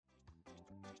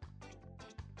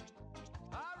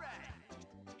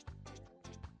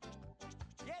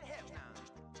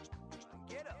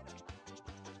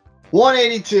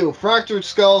182 Fractured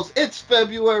Skulls. It's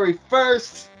February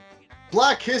 1st.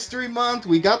 Black History Month.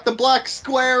 We got the black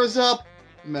squares up,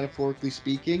 metaphorically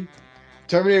speaking.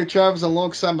 Terminator Travis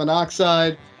alongside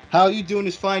Monoxide. How are you doing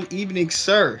this fine evening,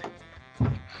 sir?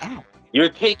 Ow. You're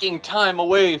taking time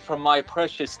away from my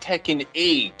precious Tekken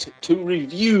 8 to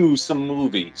review some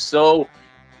movies. So,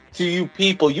 to you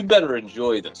people, you better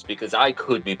enjoy this because I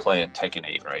could be playing Tekken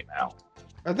 8 right now.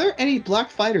 Are there any black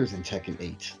fighters in Tekken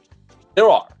 8? There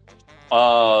are.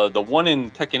 The one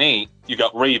in Tekken 8, you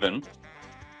got Raven,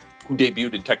 who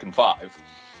debuted in Tekken 5.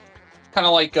 Kind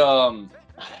of like,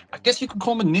 I guess you could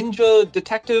call him a ninja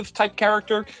detective type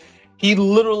character. He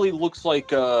literally looks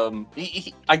like,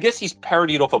 I guess he's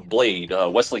parodied off of Blade,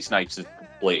 Wesley Snipes'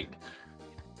 Blade.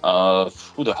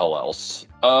 Who the hell else?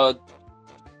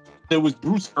 There was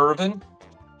Bruce Irvin.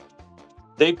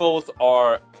 They both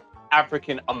are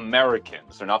African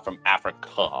Americans. They're not from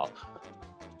Africa.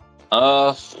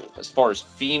 As far as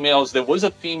females, there was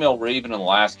a female Raven in the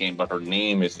last game, but her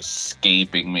name is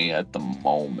escaping me at the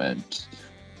moment.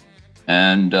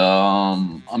 And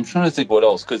I'm trying to think what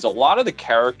else, because a lot of the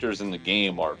characters in the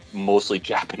game are mostly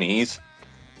Japanese.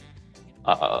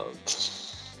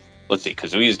 Let's see,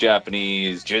 Kazuya's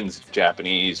Japanese, Jin's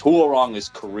Japanese, Huarong is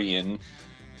Korean,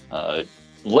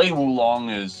 Lei Wulong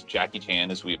is Jackie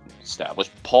Chan, as we've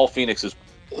established. Paul Phoenix is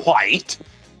white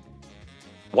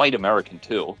American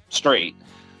too, straight.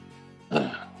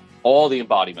 All the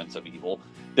embodiments of evil.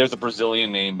 There's a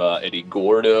Brazilian named Eddie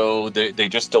Gordo. They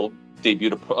just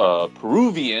debuted a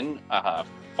Peruvian,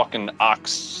 fucking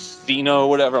Oxino,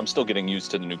 whatever. I'm still getting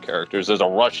used to the new characters. There's a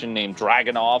Russian named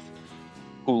Dragonov,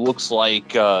 who looks like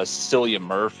Cillian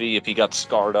Murphy if he got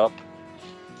scarred up.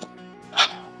 What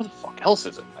the fuck else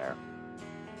is in there?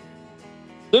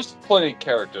 There's plenty of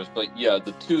characters, but yeah,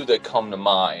 the two that come to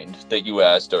mind that you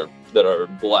asked that are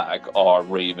black are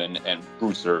Raven and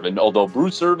Bruce Irvin. Although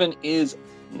Bruce Irvin is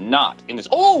not in this.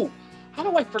 Oh, how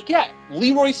do I forget?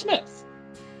 Leroy Smith,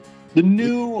 the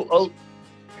new.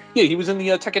 Yeah, he was in the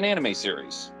Tekken anime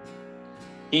series.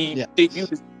 He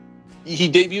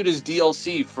debuted as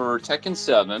DLC for Tekken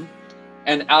 7,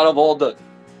 and out of all the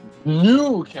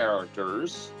new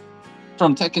characters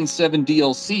from Tekken 7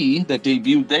 DLC that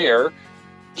debuted there,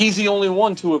 he's the only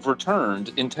one to have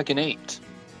returned in Tekken 8.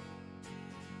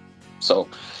 So,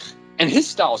 and his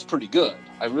style is pretty good.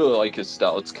 I really like his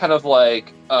style. It's kind of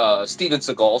like Steven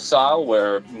Seagal style,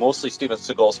 where mostly Steven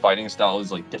Seagal's fighting style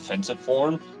is like defensive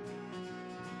form.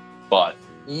 But,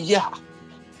 yeah.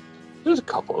 There's a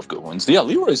couple of good ones. Yeah,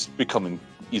 Leroy's becoming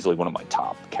easily one of my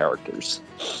top characters.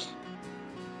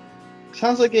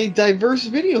 Sounds like a diverse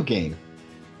video game.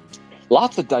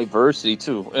 Lots of diversity,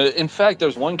 too. In fact,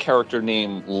 there's one character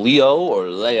named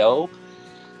Leo.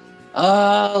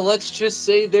 Let's just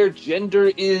say their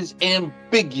gender is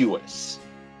ambiguous.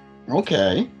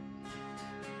 Okay.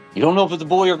 You don't know if it's a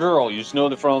boy or girl. You just know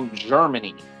they're from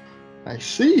Germany. I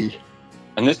see.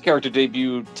 And this character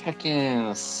debuted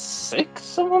Tekken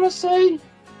 6, I want to say?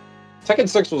 Tekken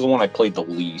 6 was the one I played the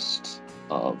least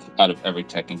out of every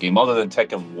Tekken game, other than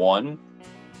Tekken 1.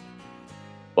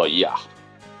 But yeah.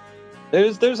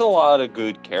 There's a lot of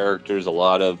good characters, a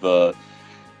lot of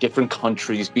different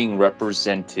countries being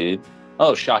represented.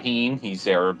 Oh, Shaheen, he's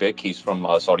Arabic. He's from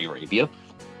Saudi Arabia.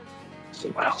 So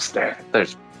what else there?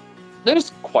 There's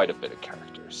quite a bit of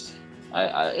characters.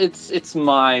 It's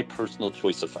my personal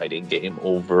choice of fighting game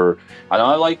over. I know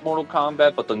I like Mortal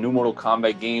Kombat, but the new Mortal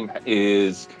Kombat game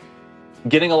is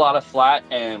getting a lot of flack,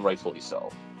 and rightfully so.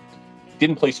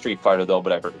 Didn't play Street Fighter though,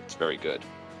 but I heard it's very good.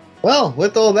 Well,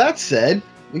 with all that said,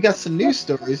 we got some news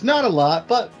stories. Not a lot,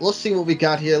 but let's see what we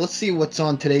got here. Let's see what's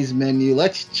on today's menu.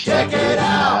 Let's check it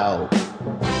out.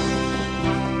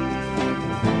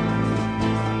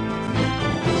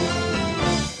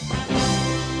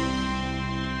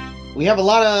 We have a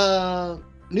lot of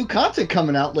new content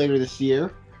coming out later this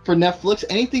year for Netflix.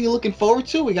 Anything you're looking forward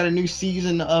to? We got a new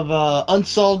season of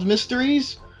Unsolved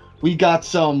Mysteries. We got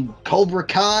some Cobra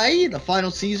Kai, the final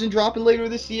season, dropping later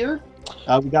this year.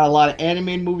 We got a lot of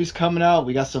animated movies coming out.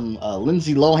 We got some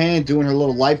Lindsay Lohan doing her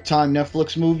little Lifetime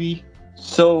Netflix movie.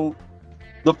 So,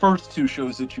 the first two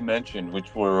shows that you mentioned,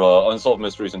 which were Unsolved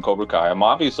Mysteries and Cobra Kai, I'm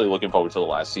obviously looking forward to the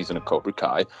last season of Cobra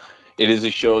Kai. It is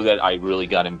a show that I really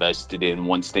got invested in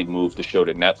once they moved the show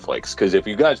to Netflix. Because if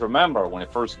you guys remember, when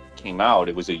it first came out,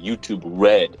 it was a YouTube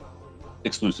Red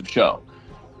exclusive show.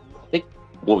 I think,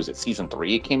 what was it, season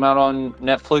 3 it came out on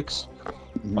Netflix?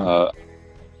 Mm-hmm.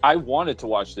 I wanted to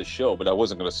watch this show, but I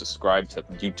wasn't going to subscribe to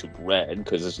YouTube Red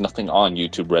because there's nothing on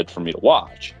YouTube Red for me to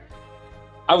watch.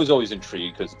 I was always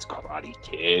intrigued because it's Karate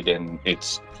Kid and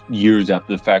it's years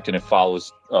after the fact, and it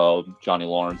follows Johnny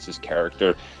Lawrence's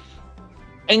character.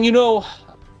 And you know,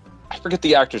 I forget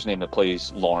the actor's name that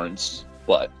plays Lawrence,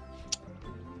 but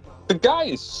the guy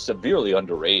is severely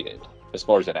underrated as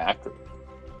far as an actor,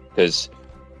 because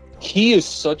he is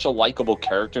such a likable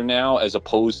character now, as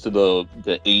opposed to the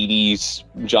 80s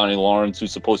Johnny Lawrence,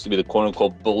 who's supposed to be the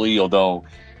quote-unquote bully. Although,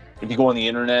 if you go on the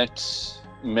internet,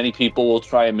 many people will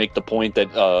try and make the point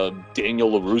that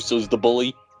Daniel LaRusso is the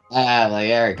bully. All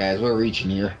right, guys, we're reaching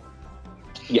here.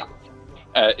 Yeah.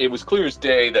 It was clear as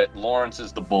day that Lawrence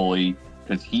is the bully,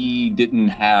 because he didn't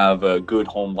have a good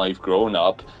home life growing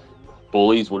up.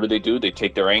 Bullies, what do? They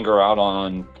take their anger out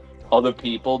on other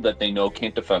people that they know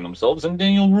can't defend themselves, and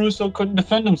Daniel Russo couldn't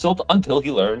defend himself until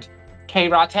he learned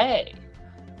karate.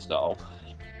 So,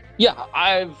 yeah,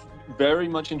 I've very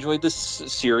much enjoyed this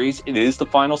series. It is the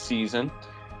final season.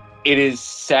 It is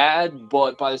sad,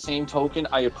 but by the same token,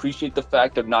 I appreciate the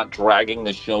fact of not dragging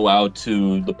the show out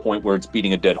to the point where it's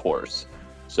beating a dead horse.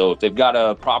 So if they've got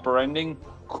a proper ending,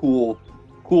 cool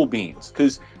beans.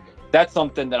 Because that's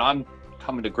something that I'm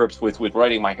coming to grips with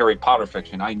writing my Harry Potter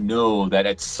fiction. I know that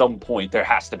at some point there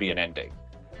has to be an ending.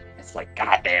 It's like,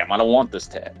 goddamn, I don't want this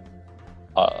to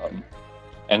end.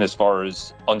 And as far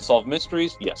as Unsolved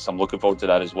Mysteries, yes, I'm looking forward to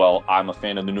that as well. I'm a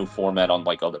fan of the new format,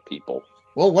 unlike other people.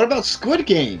 Well, what about Squid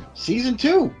Game Season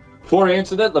 2? Before I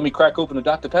answer that, let me crack open a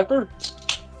Dr. Pepper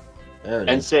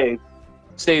and say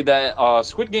that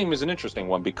Squid Game is an interesting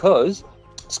one, because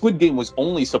Squid Game was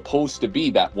only supposed to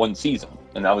be that one season,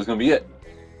 and that was going to be it.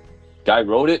 Guy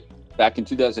wrote it back in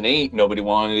 2008. Nobody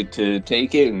wanted to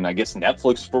take it, and I guess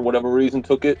Netflix, for whatever reason,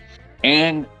 took it.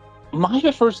 And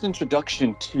my first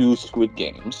introduction to Squid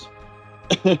Games,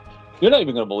 you're not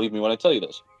even going to believe me when I tell you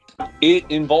this. It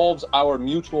involves our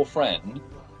mutual friend.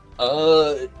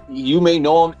 You may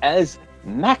know him as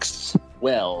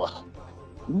Maxwell.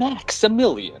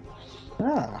 Maximilian.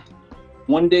 Ah.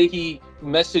 One day he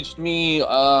messaged me,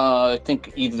 I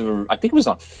think it was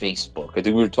on Facebook. I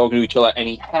think we were talking to each other, and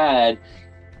he had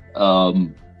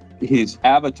his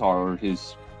avatar,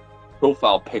 his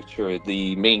profile picture,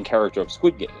 the main character of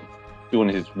Squid Game, doing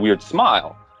his weird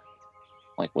smile.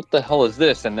 Like, what the hell is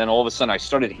this? And then all of a sudden I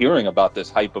started hearing about this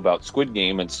hype about Squid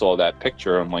Game and saw that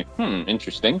picture. I'm like,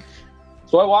 interesting.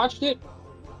 So I watched it,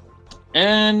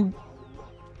 and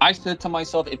I said to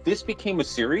myself, if this became a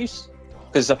series,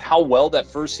 because of how well that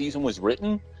first season was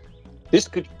written, this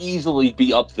could easily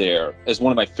be up there as one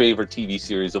of my favorite TV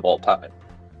series of all time.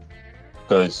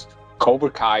 Because Cobra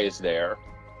Kai is there.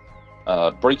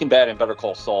 Breaking Bad and Better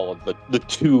Call Saul are the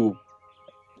two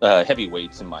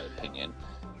heavyweights, in my opinion.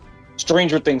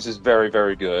 Stranger Things is very,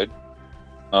 very good.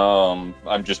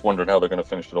 I'm just wondering how they're going to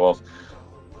finish it off.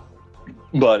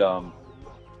 But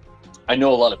I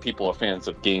know a lot of people are fans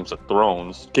of Game of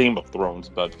Thrones,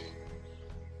 but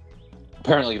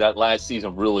apparently that last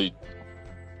season really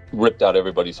ripped out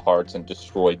everybody's hearts and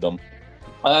destroyed them.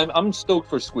 I'm stoked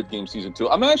for Squid Game Season 2.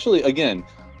 I'm actually, again,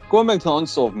 going back to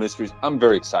Unsolved Mysteries, I'm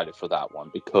very excited for that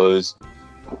one, because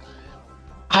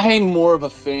I'm more of a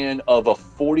fan of a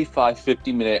 45,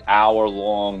 50-minute,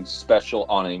 hour-long special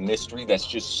on a mystery that's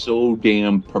just so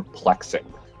damn perplexing.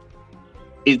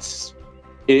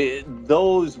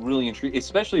 Those really intrigue,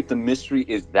 especially if the mystery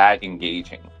is that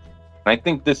engaging. And I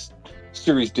think this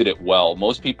series did it well.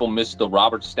 Most people missed the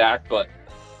Robert Stack, but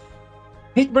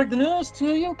I hate to break the news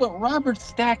to you, but Robert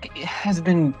Stack has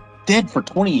been dead for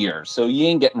 20 years, so you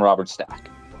ain't getting Robert Stack.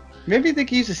 Maybe they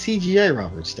could use a CGI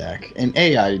Robert Stack and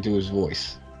AI to do his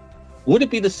voice. Would it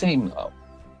be the same, though?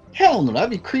 Hell no, that'd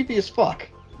be creepy as fuck.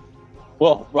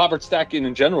 Well, Robert Stack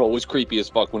in general was creepy as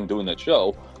fuck when doing that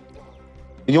show.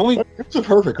 It's a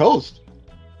perfect host.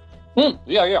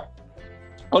 Yeah.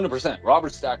 100%.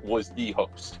 Robert Stack was the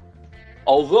host.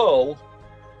 Although,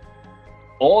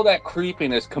 all that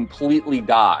creepiness completely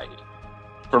died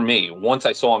for me once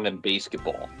I saw him in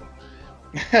basketball.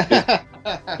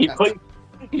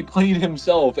 He played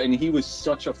himself, and he was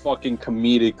such a fucking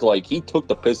comedic, like, he took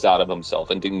the piss out of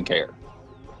himself and didn't care.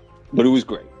 But it was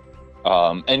great.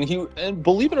 And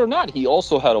believe it or not, he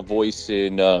also had a voice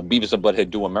in Beavis and Butthead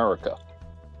Do America.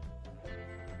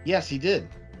 Yes, he did.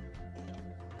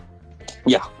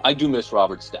 Yeah, I do miss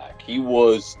Robert Stack. He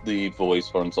was the voice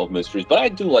for Unsolved Mysteries, but I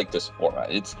do like this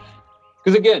format. It's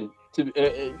because, again,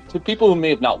 to people who may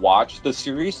have not watched the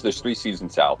series, there's 3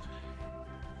 seasons out.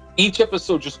 Each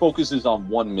episode just focuses on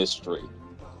one mystery,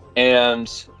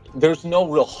 and there's no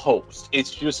real host.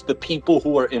 It's just the people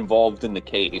who are involved in the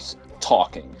case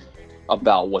talking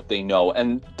about what they know,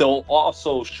 and they'll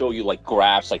also show you like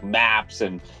graphs, like maps,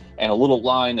 and a little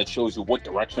line that shows you what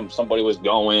direction somebody was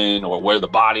going or where the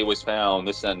body was found,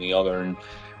 this, that, and the other. And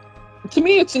to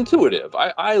me, it's intuitive.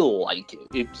 I like it.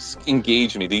 It's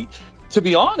engaged me. To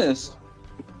be honest,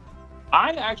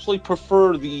 I actually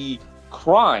prefer the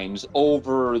crimes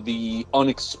over the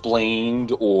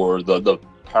unexplained or the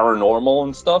paranormal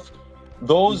and stuff.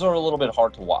 Those are a little bit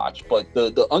hard to watch, but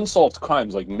the unsolved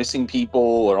crimes like missing people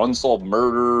or unsolved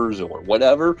murders or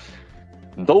whatever,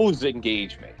 those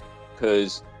engage me.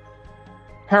 Because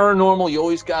paranormal, you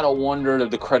always gotta wonder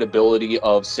the credibility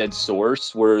of said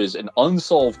source, whereas an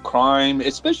unsolved crime,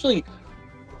 especially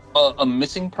a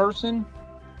missing person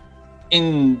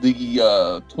in the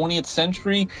 20th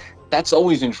century, that's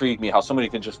always intrigued me, how somebody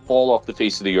can just fall off the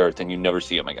face of the earth and you never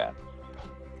see them again.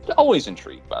 Always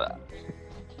intrigued by that.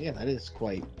 Yeah, that is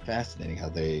quite fascinating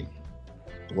how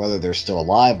whether they're still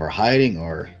alive or hiding,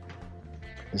 or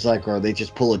it's like, or they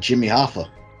just pull a Jimmy Hoffa.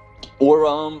 Or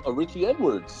a Richie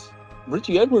Edwards.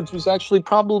 Richie Edwards was actually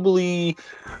probably,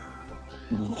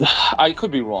 I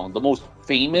could be wrong, the most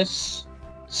famous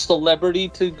celebrity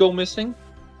to go missing.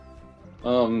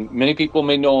 Many people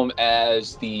may know him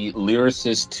as the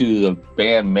lyricist to the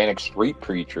band Manic Street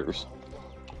Preachers.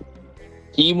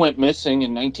 He went missing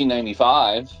in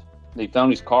 1995. They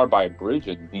found his car by a bridge,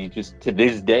 and he just, to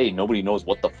this day, nobody knows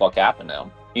what the fuck happened to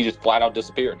him. He just flat out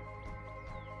disappeared.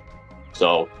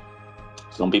 So,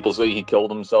 some people say he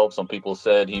killed himself. Some people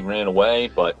said he ran away.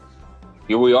 But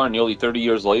here we are, nearly 30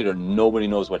 years later. Nobody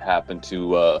knows what happened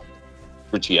to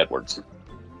Richie Edwards.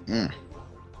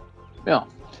 Yeah.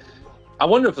 I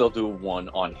wonder if they'll do one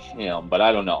on him, but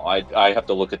I don't know. I have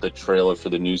to look at the trailer for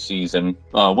the new season.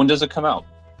 When does it come out?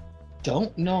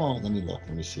 Don't know. Let me look.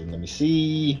 Let me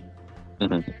see.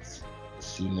 Mm-hmm.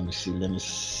 Let me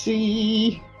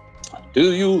see.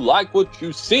 Do you like what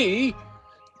you see?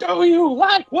 Do you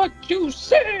like what you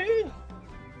see?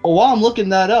 Well, while I'm looking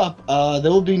that up,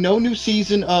 there will be no new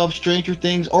season of Stranger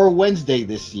Things or Wednesday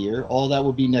this year. All that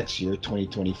will be next year,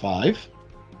 2025.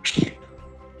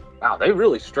 Wow, they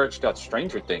really stretched out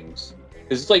Stranger Things.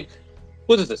 It's like,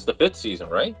 what is this, the 5th season,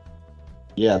 right?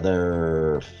 Yeah,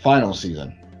 their final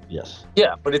season. Yes.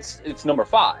 Yeah, but it's number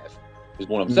 5, is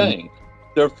what I'm saying.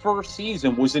 Their first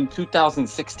season was in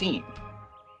 2016.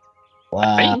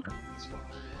 Wow.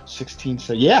 16.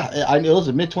 So yeah, I know it was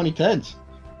the mid 2010s.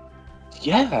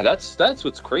 Yeah, that's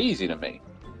what's crazy to me.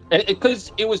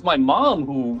 Because it was my mom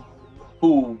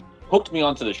who hooked me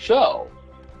onto the show.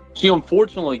 She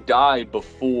unfortunately died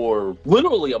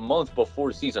literally a month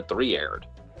before season 3 aired.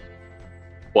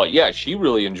 But yeah, she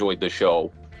really enjoyed the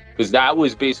show because that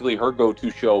was basically her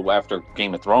go-to show after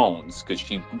Game of Thrones, because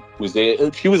she was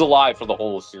alive for the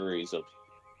whole series of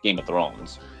Game of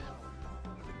Thrones.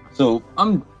 So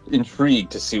I'm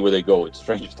intrigued to see where they go with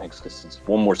Stranger Things, because it's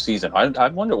one more season. I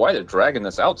wonder why they're dragging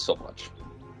this out so much.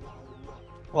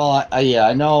 Well,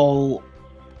 I know.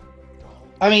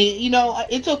 I mean,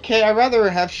 it's okay. I'd rather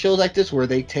have shows like this where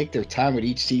they take their time with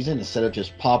each season instead of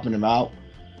just popping them out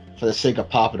for the sake of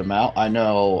popping them out. I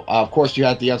know, of course, you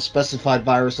had the unspecified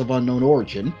virus of unknown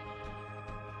origin.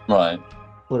 Right.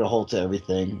 Put a halt to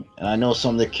everything. And I know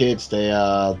some of the kids,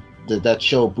 that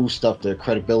show boosted up their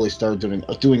credibility, started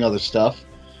doing other stuff.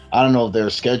 I don't know if their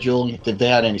schedule, if they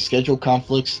had any schedule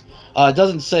conflicts. It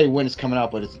doesn't say when it's coming out,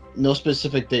 but it's no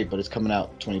specific date, but it's coming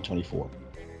out 2024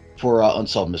 for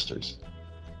Unsolved Mysteries.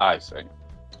 I see.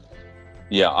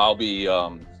 Yeah, I'll be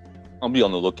on the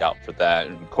lookout for that.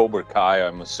 And Cobra Kai,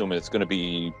 I'm assuming it's going to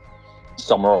be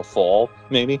summer or fall,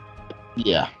 maybe.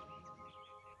 Yeah,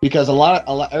 because a lot,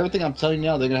 everything I'm telling you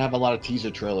now, they're going to have a lot of teaser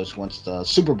trailers once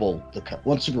Super Bowl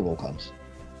comes.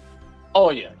 Oh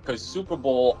yeah, because Super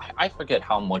Bowl, I forget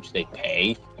how much they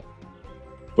pay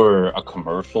for a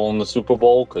commercial in the Super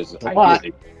Bowl, because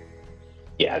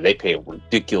they pay a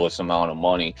ridiculous amount of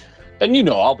money. And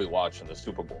I'll be watching the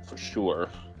Super Bowl for sure.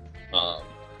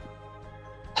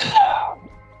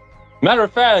 Matter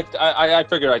of fact, I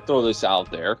figured I'd throw this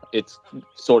out there. It's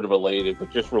sort of related,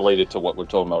 but just related to what we're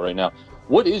talking about right now.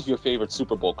 What is your favorite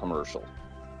Super Bowl commercial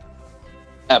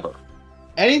ever?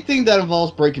 Anything that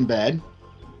involves Breaking Bad.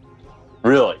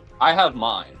 Really? I have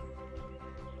mine.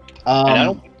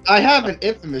 I have an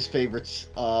infamous favorites.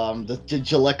 The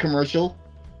Gillette commercial.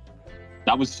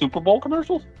 That was Super Bowl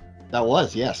commercial? That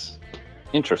was, yes.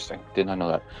 Interesting. Did not know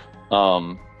that.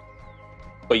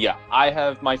 But yeah, I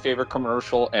have my favorite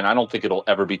commercial, and I don't think it'll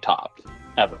ever be topped.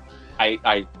 Ever.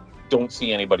 I don't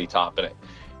see anybody topping it.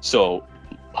 So,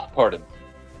 pardon.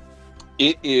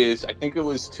 It is, I think it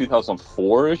was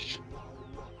 2004-ish.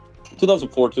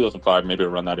 2004, 2005, maybe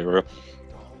around that era.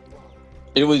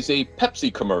 It was a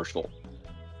Pepsi commercial.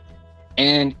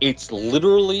 And it's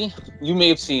literally, you may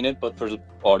have seen it, but for the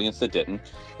audience that didn't,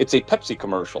 it's a Pepsi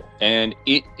commercial. And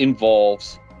it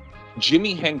involves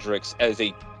Jimi Hendrix as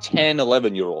a 10,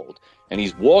 11-year-old. And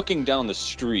he's walking down the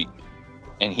street.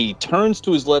 and he turns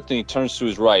to his left and he turns to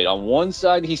his right. On one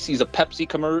side, he sees a Pepsi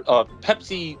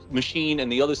machine, and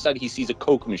the other side, he sees a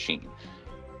Coke machine.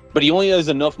 But he only has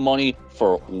enough money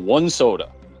for one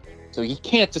soda. So he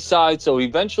can't decide. So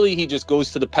eventually, he just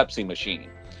goes to the Pepsi machine,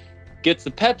 gets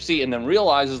the Pepsi, and then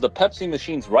realizes the Pepsi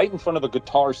machine's right in front of a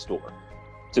guitar store.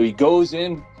 So he goes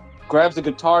in, grabs the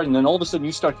guitar, and then all of a sudden,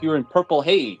 you start hearing Purple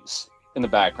Haze in the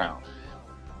background.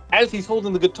 As he's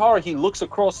holding the guitar, he looks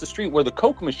across the street where the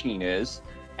Coke machine is,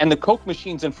 and the Coke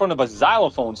machine's in front of a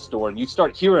xylophone store, and you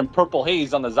start hearing Purple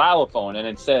Haze on the xylophone, and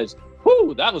it says,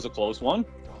 "Whew, that was a close one."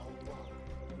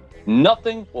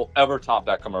 Nothing will ever top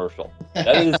that commercial.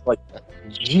 That is like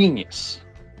genius.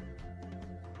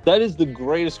 That is the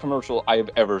greatest commercial I have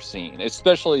ever seen,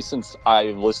 especially since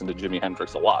I've listened to Jimi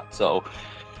Hendrix a lot. So,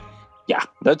 yeah,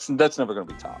 that's never going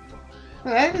to be topped.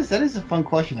 That is a fun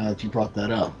question now that you brought that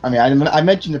up. I mean, I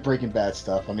mentioned the Breaking Bad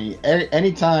stuff. I mean,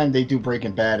 anytime they do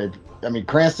Breaking Bad,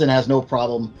 Cranston has no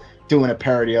problem doing a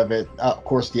parody of it. Of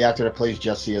course, the actor that plays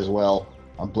Jesse as well.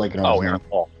 I'm blanking on his name. Aaron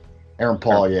Paul. Aaron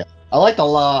Paul, yeah. I liked a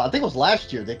lot. I think it was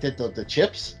last year they did the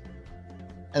chips,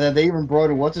 and then they even brought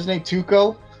in what's his name,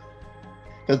 Tuco,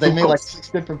 because they made like 6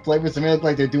 different flavors. They made it look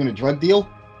like they're doing a drug deal.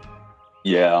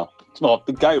 Yeah, well,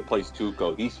 the guy who plays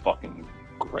Tuco, he's fucking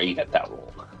great at that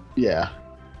role. Yeah,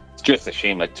 it's just a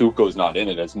shame that Tuco's not in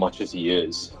it as much as he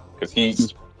is, because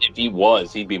if he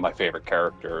was, he'd be my favorite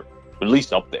character, at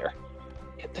least up there.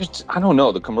 I don't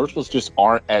know, the commercials just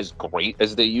aren't as great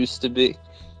as they used to be,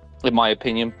 in my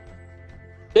opinion.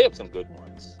 They have some good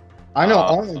ones. I know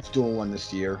Arnold's doing one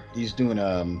this year. He's doing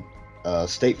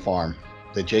State Farm,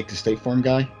 the Jake the State Farm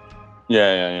guy.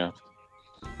 Yeah.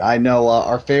 I know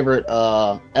our favorite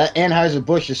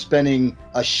Anheuser-Busch is spending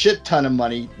a shit ton of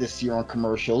money this year on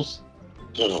commercials.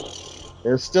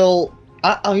 They're still,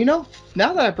 now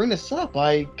that I bring this up,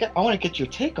 I want to get your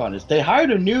take on this. They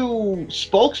hired a new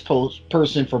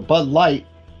spokesperson for Bud Light,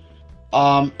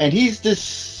 and he's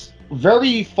this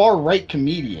very far-right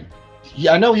comedian.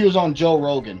 Yeah, I know he was on Joe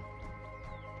Rogan.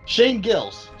 Shane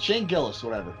Gillis,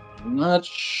 whatever. I'm not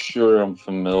sure I'm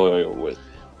familiar with.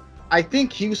 I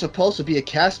think he was supposed to be a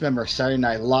cast member of Saturday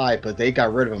Night Live, but they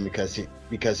got rid of him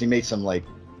because he made some like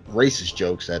racist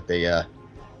jokes that they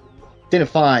didn't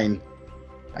find.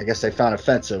 I guess they found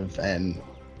offensive, and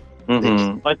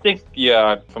I think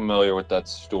I'm familiar with that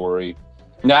story.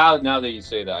 Now that you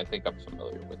say that, I think I'm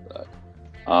familiar with that.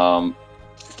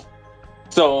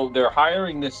 So they're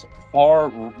hiring this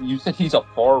you said he's a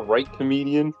far right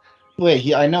comedian?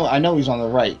 Wait, I know he's on the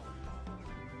right.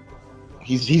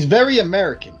 He's very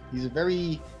American.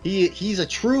 He's a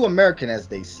true American, as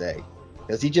they say,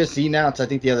 because he announced, I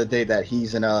think the other day, that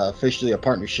he's in officially a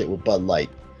partnership with Bud Light,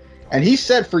 and he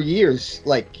said for years,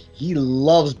 like, he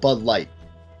loves Bud Light.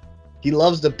 He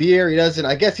loves the beer. He doesn't.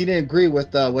 I guess he didn't agree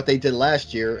with what they did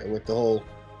last year with the whole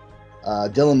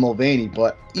Dylan Mulvaney,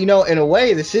 but in a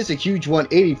way, this is a huge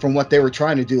 180 from what they were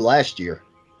trying to do last year.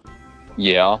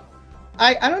 Yeah,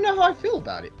 I don't know how I feel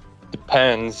about it.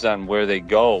 Depends on where they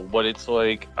go, but it's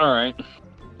like, all right.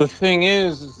 The thing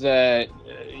is that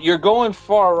you're going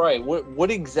far right.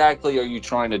 What exactly are you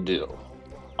trying to do?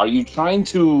 Are you trying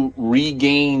to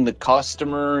regain the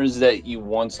customers that you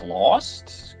once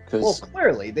lost? Well,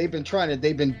 clearly they've been trying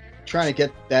to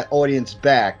get that audience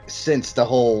back since the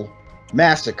whole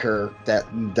massacre that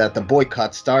the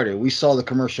boycott started. We saw the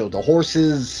commercial, the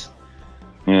horses.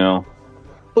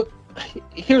 But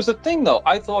here's the thing, though.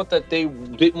 I thought that they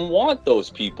didn't want those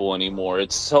people anymore.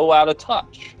 It's so out of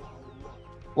touch.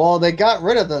 Well, they got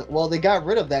rid of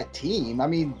that team. I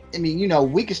mean,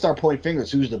 we can start pointing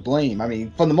fingers who's to blame. I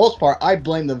mean, for the most part, I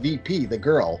blame the VP, the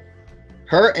girl,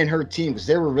 her and her team, because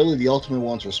they were really the ultimate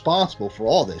ones responsible for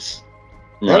all this.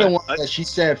 They're the ones that she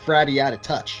said Friday out of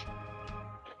touch.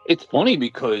 It's funny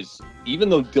because even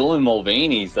though Dylan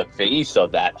Mulvaney's the face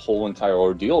of that whole entire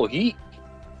ordeal,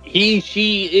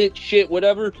 she, it, shit,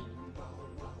 whatever,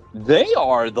 they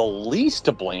are the least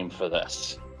to blame for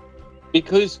this.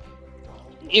 Because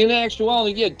in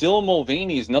actuality, Dylan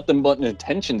Mulvaney is nothing but an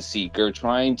attention seeker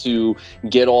trying to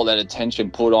get all that attention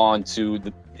put on to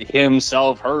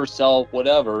himself, herself,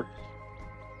 whatever,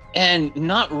 and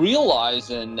not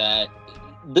realizing that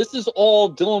this is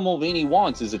all Dylan Mulvaney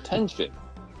wants is attention.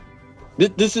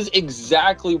 This is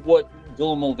exactly what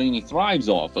Dylan Mulvaney thrives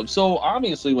off of. So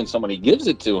obviously when somebody gives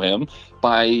it to him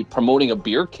by promoting a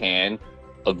beer can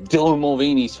of Dylan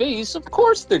Mulvaney's face, of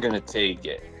course they're going to take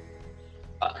it.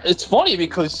 It's funny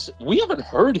because we haven't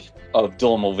heard of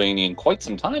Dylan Mulvaney in quite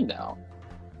some time now.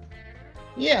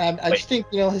 Yeah, I just think,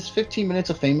 his 15 minutes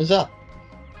of fame is up.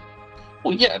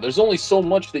 Well, yeah, there's only so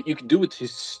much that you can do with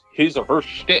his or her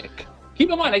shtick. Keep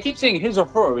in mind, I keep saying his or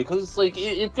her because it's like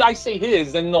if I say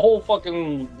his, then the whole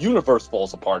fucking universe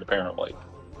falls apart. Apparently.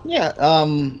 Yeah.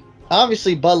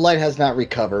 Obviously, Bud Light has not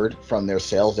recovered from their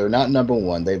sales. They're not number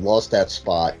one. They've lost that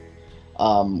spot.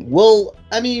 Well,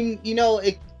 I mean,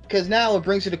 because now it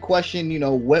brings to the question,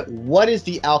 what is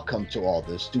the outcome to all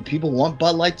this? Do people want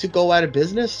Bud Light to go out of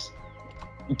business?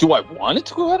 Do I want it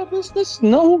to go out of business?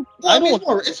 No, well, I mean,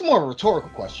 it's more a rhetorical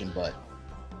question, but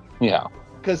yeah,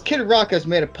 because Kid Rock has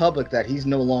made it public that he's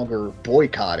no longer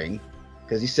boycotting,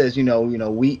 because he says,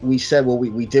 we said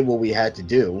we did what we had to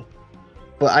do,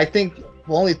 but I think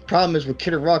the only problem is with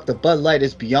Kid Rock, the Bud Light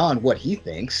is beyond what he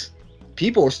thinks.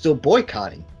 People are still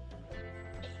boycotting.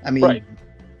 I mean, right.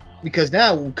 because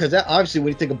obviously when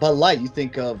you think of Bud Light, you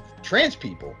think of trans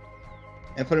people,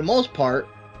 and for the most part,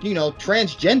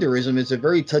 transgenderism is a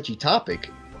very touchy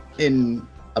topic in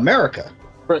America.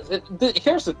 But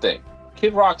here's the thing: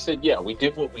 Kid Rock said, "Yeah, we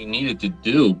did what we needed to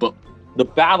do, but the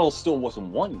battle still wasn't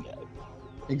won yet."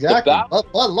 Exactly.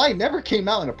 Bud Light never came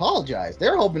out and apologized.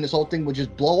 They're hoping this whole thing would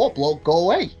just go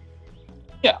away.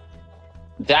 Yeah.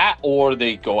 That, or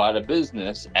they go out of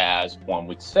business, as one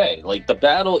would say. Like, the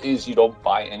battle is you don't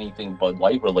buy anything Bud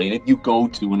Light related, you go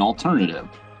to an alternative.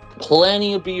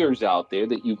 Plenty of beers out there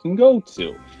that you can go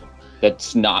to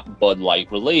that's not Bud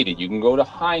Light related. You can go to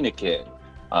Heineken.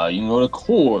 You can go to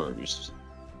Coors.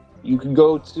 You can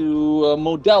go to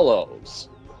Modelo's.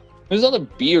 There's other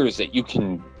beers that you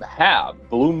can have.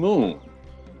 Blue Moon.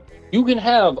 You can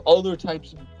have other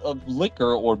types of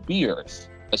liquor or beers.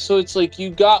 So it's like you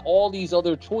got all these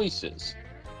other choices.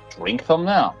 Drink them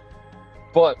now.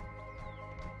 But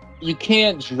you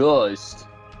can't just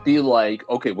be like,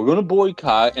 okay, we're going to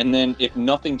boycott, and then if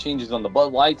nothing changes on the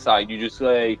Bud Light side, you just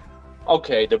say,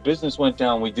 okay, the business went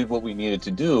down, we did what we needed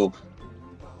to do.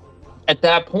 At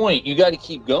that point, you got to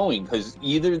keep going, because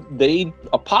either they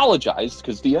apologize,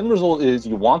 because the end result is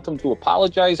you want them to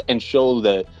apologize and show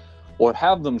that, or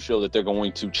have them show that they're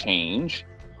going to change,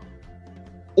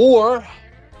 or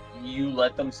you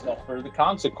let them suffer the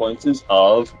consequences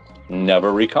of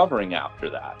never recovering after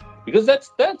that. Because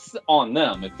that's on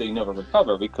them if they never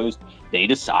recover, because they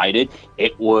decided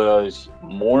it was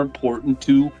more important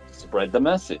to spread the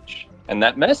message. And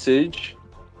that message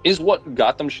is what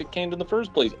got them shit canned in the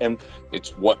first place. And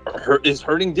it's what is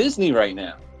hurting Disney right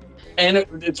now. And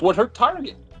it's what hurt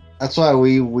Target. That's why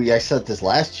I said this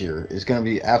last year. It's going to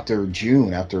be after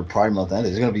June, after Pride Month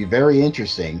ended. It's going to be very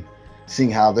interesting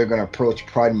seeing how they're going to approach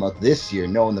Pride Month this year,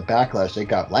 knowing the backlash they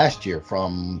got last year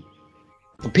from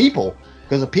the people.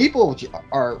 Because the people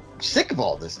are sick of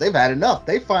all this. They've had enough.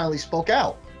 They finally spoke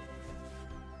out.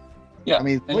 Yeah. I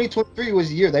mean, 2023 was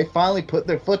the year they finally put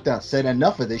their foot down, said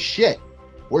enough of this shit.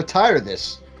 We're tired of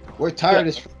this. We're tired of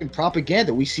this freaking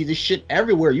propaganda. We see this shit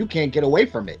everywhere. You can't get away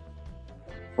from it.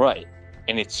 Right.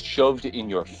 And it's shoved in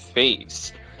your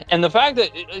face. And the fact that,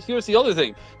 here's the other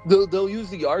thing. They'll use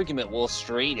the argument, well,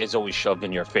 straight is always shoved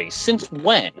in your face. Since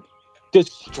when? Do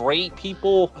straight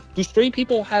people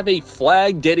have a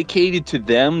flag dedicated to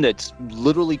them that's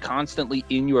literally constantly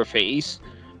in your face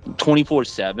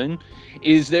 24/7?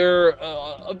 Is there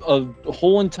a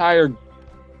whole entire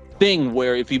thing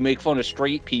where if you make fun of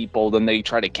straight people, then they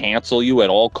try to cancel you at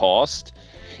all costs?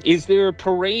 Is there a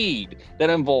parade that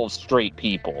involves straight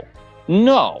people?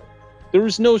 No.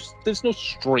 There's no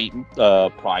straight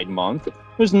Pride Month.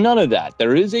 There's none of that.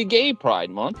 There is a gay Pride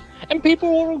Month, and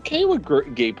people are okay with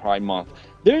gay Pride Month.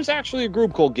 There's actually a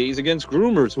group called Gays Against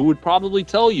Groomers who would probably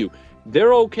tell you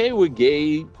they're okay with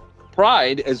gay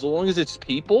pride as long as it's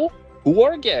people who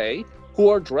are gay, who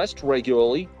are dressed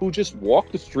regularly, who just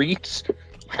walk the streets,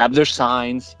 have their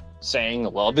signs saying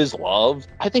love is love.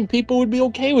 I think people would be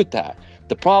okay with that.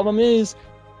 The problem is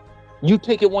you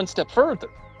take it one step further.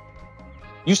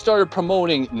 You started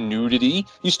promoting nudity.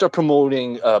 You start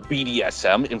promoting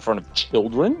BDSM in front of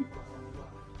children.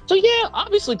 So yeah,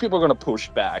 obviously people are going to push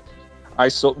back.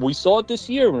 We saw it this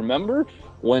year, remember?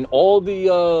 When all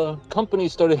the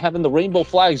companies started having the rainbow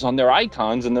flags on their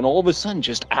icons, and then all of a sudden,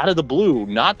 just out of the blue,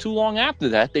 not too long after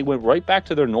that, they went right back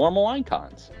to their normal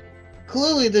icons.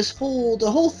 Clearly, the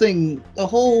whole thing, the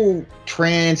whole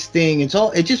trans thing, it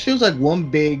just feels like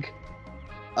one big,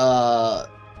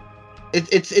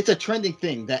 it's a trending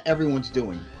thing that everyone's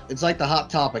doing. It's like the hot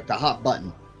topic, the hot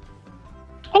button.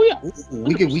 Oh yeah,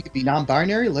 we could be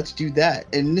non-binary. Let's do that.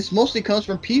 And this mostly comes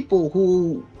from people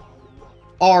who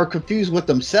are confused with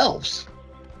themselves.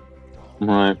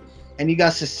 Right. And you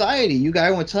got society. You got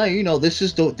everyone telling you, this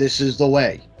is the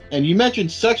way. And you mentioned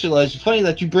sexualized. It's funny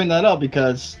that you bring that up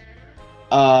because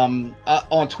on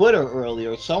Twitter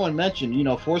earlier, someone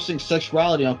mentioned, forcing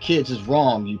sexuality on kids is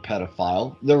wrong, you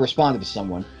pedophile. They're responding to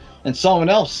someone. And someone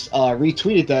else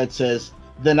retweeted that. It says,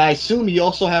 "Then I assume you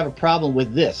also have a problem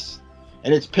with this."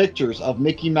 And it's pictures of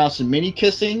Mickey Mouse and Minnie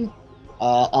kissing,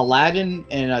 Aladdin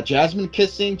and Jasmine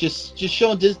kissing, just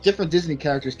showing different Disney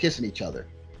characters kissing each other.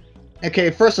 Okay,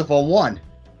 first of all,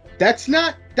 that's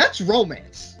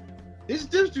romance. There's a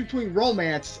difference between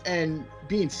romance and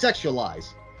being sexualized.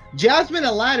 Jasmine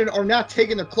and Aladdin are not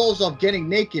taking their clothes off, getting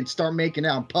naked, and start making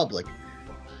out in public.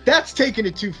 That's taking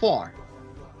it too far.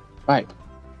 Right.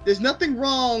 There's nothing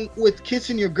wrong with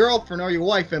kissing your girlfriend or your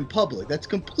wife in public. That's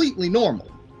completely normal.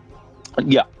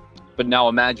 Yeah, but now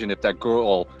imagine if that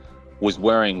girl was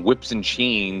wearing whips and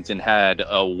chains and had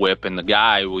a whip, and the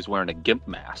guy was wearing a gimp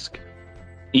mask.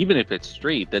 Even if it's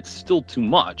straight, that's still too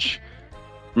much.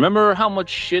 Remember how much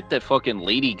shit that fucking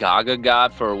Lady Gaga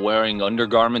got for wearing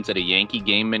undergarments at a Yankee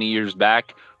game many years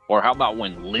back? Or how about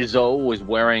when Lizzo was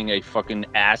wearing a fucking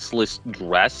assless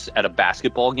dress at a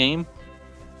basketball game?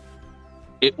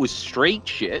 It was straight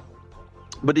shit,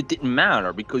 but it didn't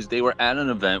matter because they were at an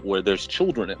event where there's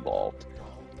children involved.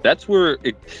 That's where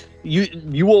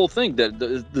you all think that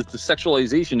the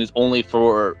sexualization is only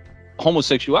for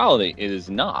homosexuality. It is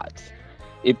not.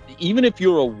 Even if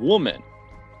you're a woman,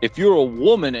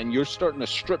 and you're starting to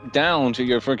strip down to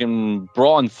your freaking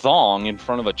bra and thong in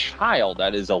front of a child,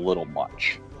 that is a little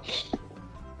much.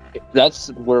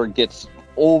 That's where it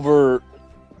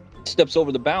steps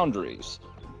over the boundaries.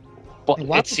 But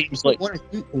it seems like,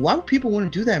 why would people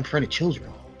want to do that in front of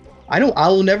children? I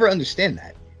will never understand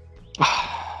that.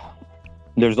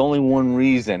 There's only one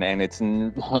reason, and it's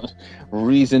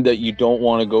reason that you don't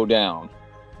want to go down.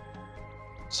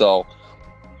 So,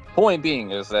 point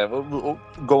being is that we're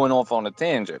going off on a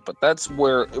tangent, but that's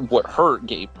what hurt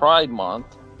Gay Pride Month.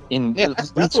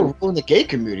 That's what ruined the gay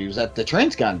community, was that the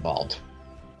trans got involved.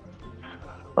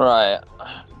 Right.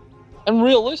 And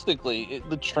realistically,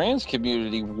 the trans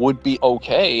community would be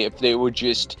okay if they would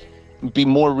just be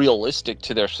more realistic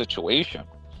to their situation.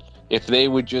 If they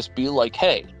would just be like,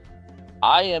 hey,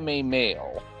 I am a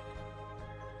male,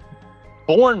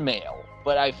 born male,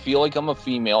 but I feel like I'm a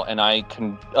female and I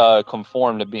can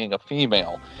conform to being a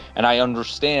female. And I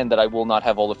understand that I will not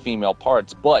have all the female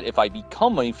parts, but if I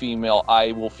become a female,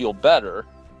 I will feel better.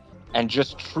 And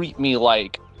just treat me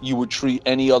like you would treat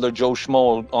any other Joe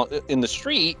Schmo in the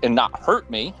street and not hurt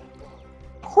me.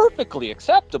 Perfectly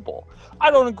acceptable.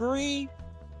 I don't agree,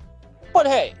 but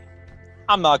hey,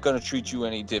 I'm not going to treat you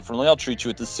any differently. I'll treat you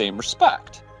with the same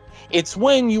respect. It's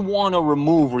when you want to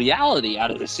remove reality out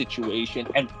of the situation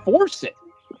and force it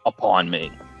upon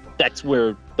me. That's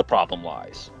where the problem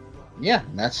lies. Yeah,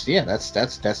 that's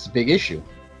the big issue.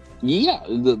 Yeah,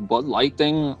 the Bud Light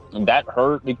thing, that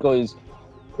hurt because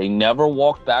they never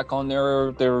walked back on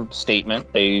their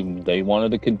statement. They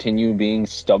wanted to continue being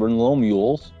stubborn little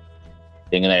mules,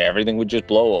 thinking that everything would just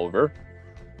blow over.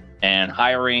 And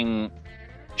hiring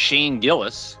Shane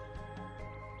Gillis,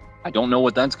 I don't know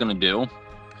what that's going to do,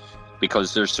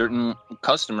 because there's certain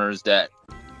customers that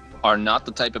are not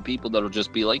the type of people that'll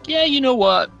just be like, yeah, you know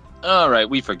what? All right,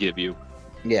 we forgive you.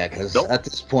 Yeah, because at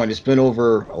this point, it's been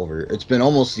it's been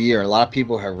almost a year. A lot of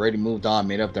people have already moved on,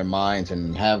 made up their minds,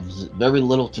 and have very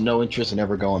little to no interest in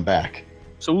ever going back.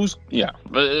 So who's going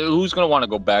to want to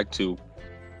go back to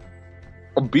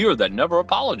a beer that never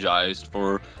apologized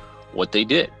for what they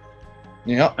did?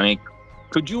 Yeah. I mean,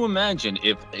 could you imagine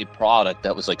if a product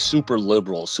that was like super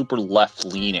liberal, super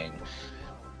left-leaning,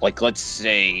 like let's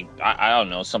say, I don't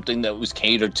know, something that was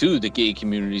catered to the gay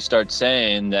community, start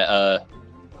saying that,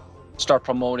 start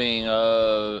promoting,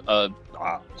 I'm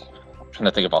trying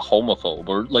to think of a homophobe,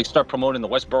 or like start promoting the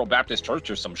Westboro Baptist Church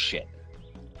or some shit.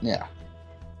 Yeah.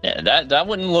 Yeah, that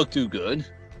wouldn't look too good,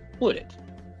 would it?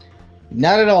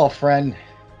 Not at all, friend.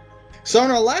 So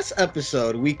in our last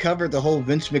episode, we covered the whole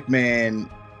Vince McMahon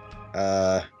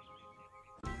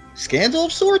scandal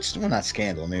of sorts. Well, not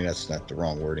scandal. Maybe that's not the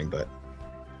wrong wording, but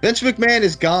Vince McMahon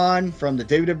is gone from the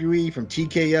WWE, from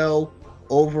TKO,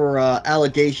 over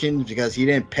allegations because he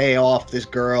didn't pay off this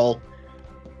girl.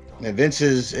 And Vince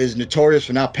is notorious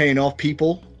for not paying off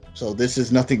people, so this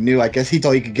is nothing new. I guess he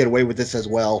thought he could get away with this as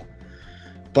well.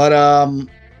 But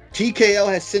TKO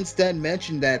has since then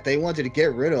mentioned that they wanted to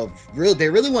get rid of, they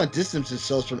really want to distance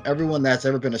themselves from everyone that's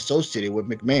ever been associated with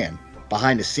McMahon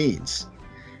behind the scenes.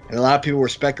 And a lot of people were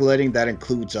speculating that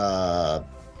includes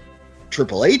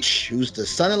Triple H, who's the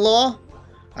son-in-law.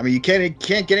 I mean, you can't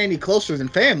get any closer than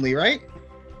family, right?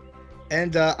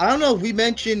 And I don't know if we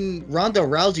mentioned Ronda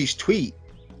Rousey's tweet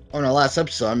on our last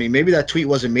episode. I mean, maybe that tweet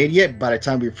wasn't made yet by the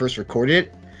time we first recorded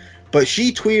it. But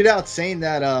she tweeted out saying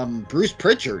that Bruce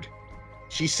Pritchard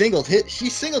she singled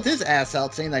his ass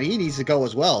out, saying that he needs to go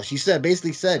as well. She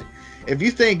basically said, if you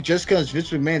think just because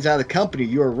Vince McMahon's out of the company,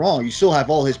 you're wrong. You still have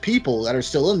all his people that are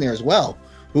still in there as well,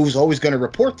 who's always going to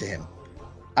report to him,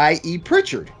 i.e.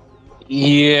 Pritchard.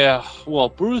 Yeah, well,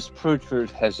 Bruce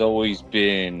Pritchard has always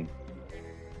been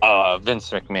a Vince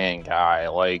McMahon guy.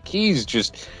 Like, he's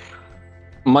just...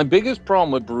 My biggest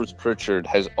problem with Bruce Pritchard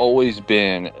has always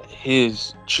been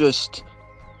his just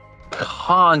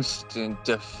constant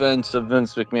defense of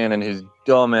Vince McMahon and his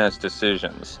dumbass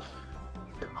decisions.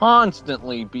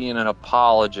 Constantly being an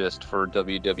apologist for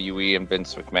WWE and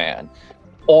Vince McMahon.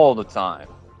 All the time.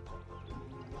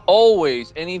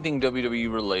 Always anything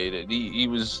WWE related. He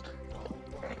was...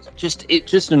 It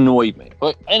just annoyed me.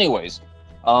 But anyways,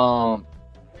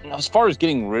 as far as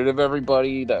getting rid of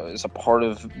everybody that was a part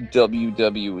of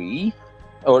WWE,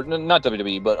 or not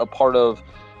WWE, but a part of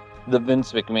the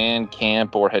Vince McMahon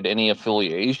camp or had any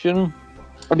affiliation,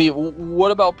 I mean,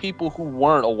 what about people who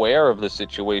weren't aware of the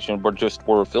situation but just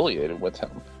were affiliated with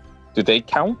him? Did they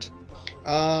count?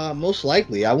 Most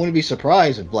likely. I wouldn't be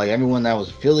surprised if like everyone that was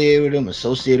affiliated with him,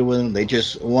 associated with him, they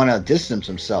just want to distance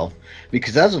themselves.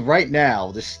 Because as of right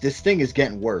now, this thing is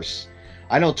getting worse.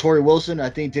 I know Tori Wilson, I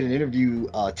think, did an interview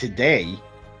today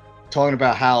talking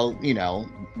about how,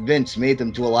 Vince made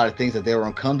them do a lot of things that they were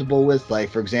uncomfortable with. Like,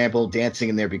 for example, dancing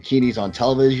in their bikinis on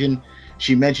television.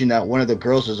 She mentioned that one of the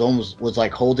girls was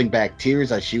like holding back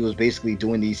tears as she was basically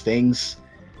doing these things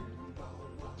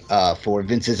for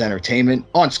Vince's entertainment.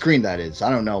 On screen, that is. I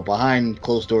don't know. Behind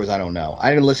closed doors, I don't know. I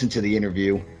didn't listen to the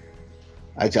interview.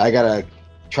 I gotta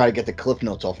try to get the cliff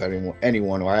notes off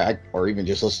anyone or even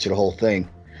just listen to the whole thing.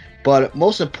 But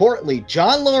most importantly,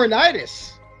 John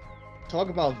Laurinaitis. Talk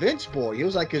about Vince boy. He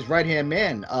was like his right-hand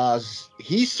man.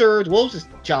 He served, what was his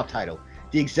job title?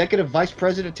 The Executive Vice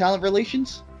President of Talent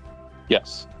Relations?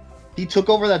 Yes. He took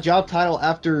over that job title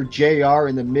after JR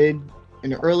in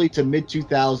the early to mid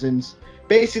 2000s.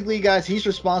 Basically, guys, he's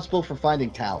responsible for finding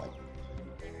talent.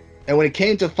 And when it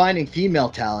came to finding female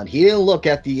talent, he didn't look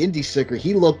at the indie circuit.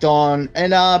 He looked on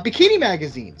bikini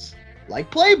magazines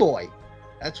like Playboy.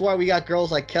 That's why we got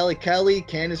girls like Kelly Kelly,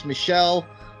 Candice Michelle,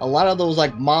 a lot of those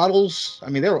like models. I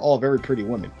mean, they were all very pretty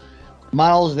women.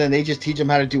 Models, then they just teach them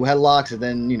how to do headlocks and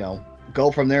then,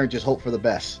 go from there and just hope for the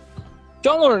best.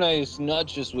 John Laurinaitis,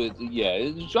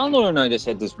 John Laurinaitis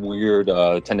had this weird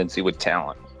tendency with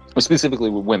talent,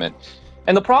 specifically with women.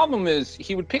 And the problem is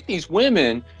he would pick these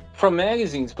women from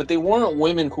magazines, but they weren't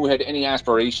women who had any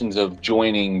aspirations of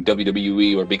joining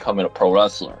WWE or becoming a pro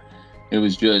wrestler. It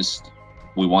was just,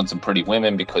 we want some pretty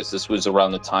women because this was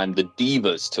around the time the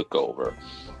Divas took over.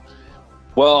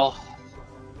 Well,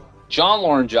 John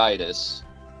Laurinaitis,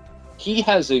 he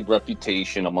has a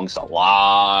reputation amongst a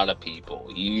lot of people.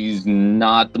 He's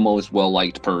not the most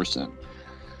well-liked person.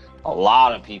 A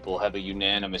lot of people have a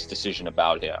unanimous decision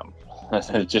about him.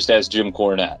 Just as Jim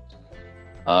Cornette.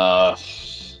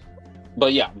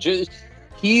 But yeah,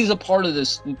 he's a part of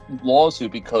this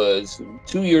lawsuit because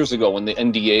 2 years ago when the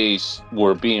NDAs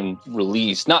were being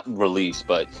not released,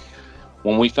 but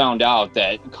when we found out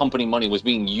that company money was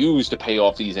being used to pay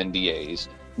off these NDAs,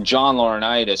 John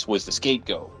Laurinaitis was the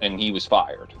scapegoat and he was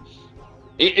fired.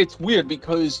 It's weird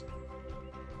because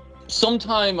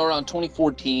sometime around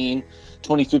 2014,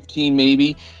 2015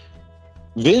 maybe,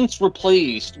 Vince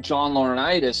replaced John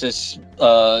Laurinaitis as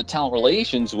talent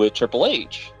relations with Triple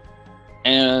H.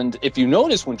 And if you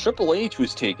notice, when Triple H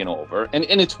was taken over, and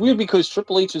it's weird because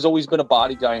Triple H has always been a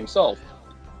body guy himself,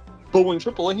 but when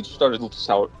Triple H started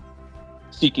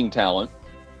seeking talent,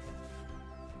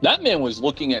 that man was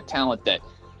looking at talent that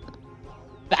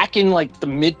back in like the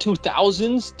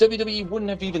mid-2000s, WWE wouldn't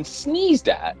have even sneezed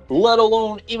at, let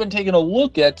alone even taken a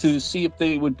look at to see if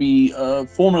they would be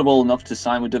formidable enough to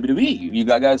sign with WWE. You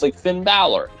got guys like Finn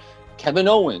Balor, Kevin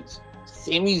Owens,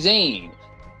 Sami Zayn.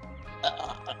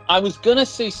 I was going to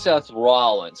say Seth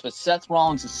Rollins, but Seth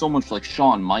Rollins is so much like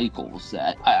Shawn Michaels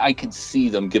that I could see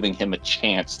them giving him a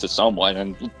chance to someone,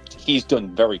 and he's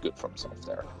done very good for himself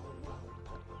there.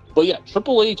 But yeah,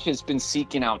 Triple H has been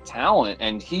seeking out talent,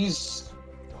 and he's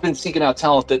been seeking out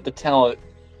talent that the talent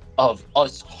of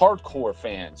us hardcore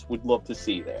fans would love to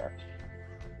see there.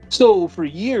 So for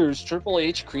years, Triple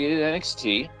H created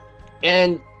NXT,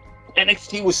 and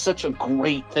NXT was such a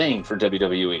great thing for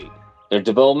WWE. They're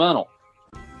developmental.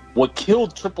 What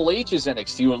killed Triple H's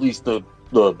NXT, or at least the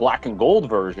black and gold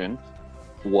version,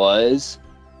 was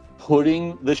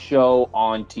putting the show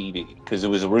on TV, because it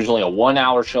was originally a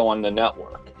 1-hour show on the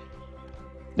network.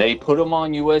 They put them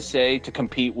on USA to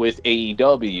compete with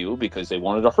AEW because they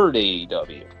wanted to hurt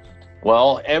AEW.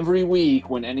 Well, every week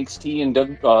when NXT and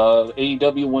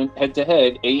AEW went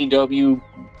head-to-head, AEW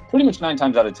pretty much 9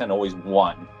 times out of 10 always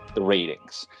won the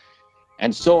ratings.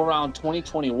 And so around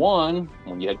 2021,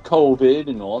 when you had COVID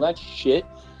and all that shit,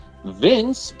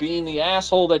 Vince, being the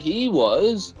asshole that he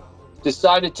was,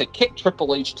 decided to kick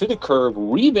Triple H to the curb,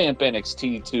 revamp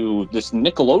NXT to this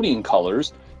Nickelodeon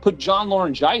colors, put John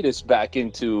Laurinaitis back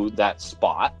into that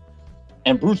spot,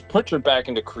 and Bruce Pritchard back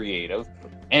into creative.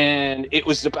 And it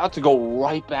was about to go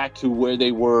right back to where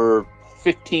they were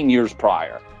 15 years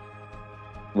prior,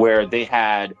 where they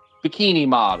had bikini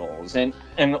models and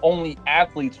only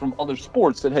athletes from other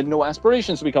sports that had no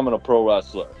aspirations to becoming a pro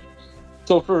wrestler.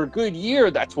 So for a good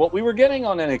year, that's what we were getting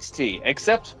on NXT.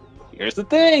 Except, here's the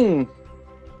thing.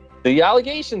 The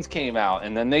allegations came out,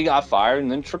 and then they got fired,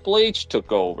 and then Triple H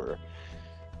took over.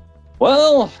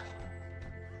 Well,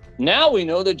 now we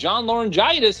know that John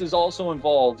Laurinaitis is also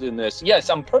involved in this. Yes,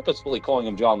 I'm purposefully calling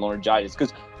him John Laurinaitis,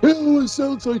 because it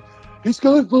sounds like he's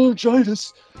got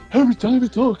laryngitis every time he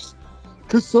talks.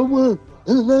 Because somewhere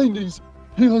in the 90s,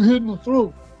 he got hit in the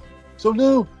throat. So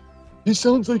now, he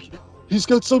sounds like he's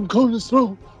got something caught in his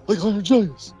throat, like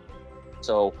laryngitis.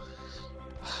 So,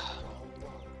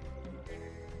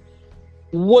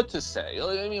 what to say?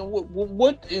 I mean,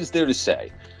 what is there to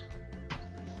say?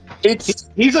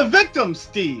 He's a victim,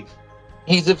 Steve.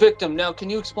 He's a victim. Now, can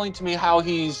you explain to me how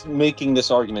he's making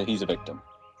this argument he's a victim?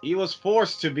 He was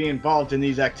forced to be involved in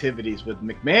these activities with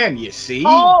McMahon, you see?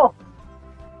 Oh!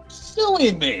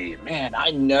 Silly me. Man,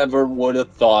 I never would have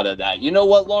thought of that. You know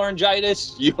what,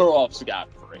 Laurinaitis? You're off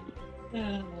scot-free.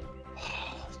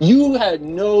 You had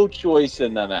no choice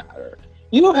in the matter.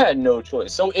 You had no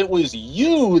choice. So it was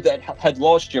you that had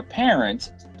lost your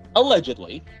parents,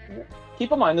 allegedly.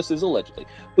 Keep in mind, this is allegedly.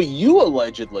 But you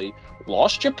allegedly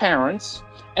lost your parents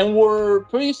and were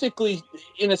basically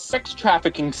in a sex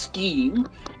trafficking scheme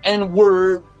and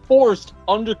were forced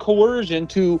under coercion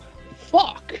to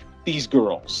fuck these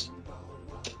girls.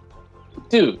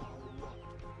 Dude,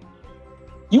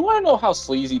 you want to know how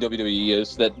sleazy WWE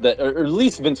is? That or at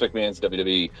least Vince McMahon's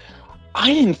WWE.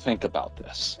 I didn't think about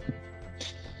this.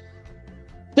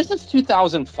 This is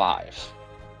 2005.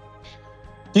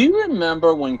 Do you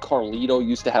remember when Carlito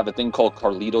used to have a thing called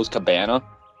Carlito's Cabana?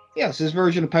 Yes, his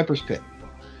version of Piper's Pit.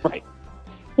 Right.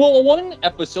 Well, one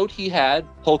episode he had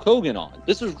Hulk Hogan on.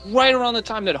 This was right around the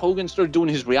time that Hogan started doing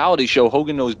his reality show,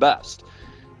 Hogan Knows Best.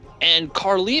 And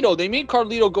Carlito, they made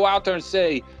Carlito go out there and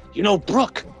say, you know,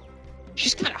 Brooke,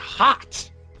 she's kind of hot.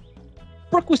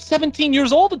 Brooke was 17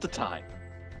 years old at the time.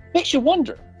 Makes you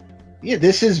wonder. Yeah,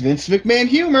 this is Vince McMahon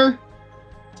humor.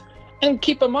 And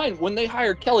keep in mind, when they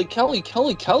hired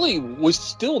Kelly was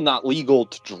still not legal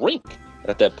to drink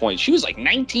at that point. She was like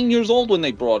 19 years old when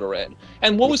they brought her in.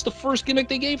 And what was the first gimmick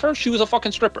they gave her? She was a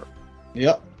fucking stripper.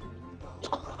 Yep.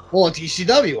 Well, at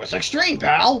ECW, it's extreme,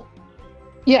 pal.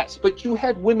 Yes, but you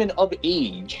had women of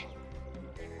age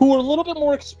who were a little bit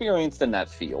more experienced in that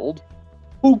field,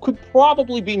 who could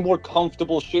probably be more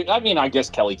comfortable. I mean, I guess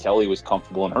Kelly was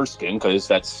comfortable in her skin because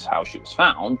that's how she was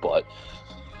found, but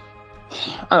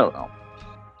I don't know.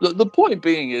 The point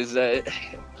being is that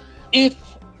if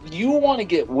you want to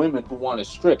get women who want to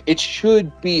strip, it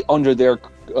should be under their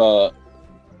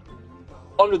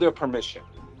permission.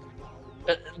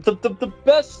 The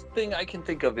best thing I can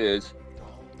think of is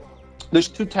there's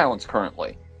 2 talents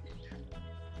currently.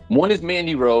 One is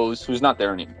Mandy Rose, who's not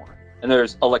there anymore, and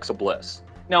there's Alexa Bliss.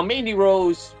 Now, Mandy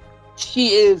Rose,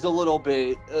 she is a little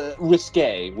bit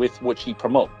risque with what she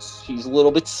promotes. She's a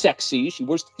little bit sexy. She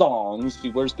wears thongs. She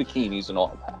wears bikinis and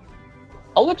all that.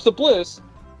 Alexa Bliss,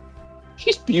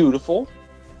 she's beautiful.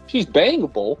 She's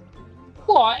bangable,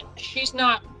 but she's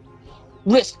not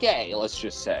risque, let's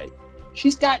just say.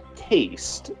 She's got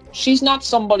taste. She's not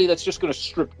somebody that's just going to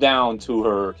strip down to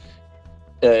her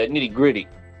nitty-gritty,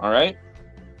 all right?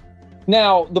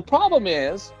 Now, the problem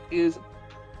is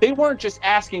they weren't just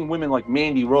asking women like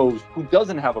Mandy Rose, who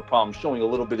doesn't have a problem showing a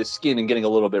little bit of skin and getting a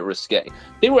little bit risque.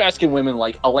 They were asking women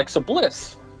like Alexa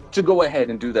Bliss to go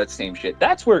ahead and do that same shit.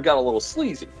 That's where it got a little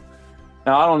sleazy.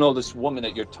 Now, I don't know this woman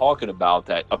that you're talking about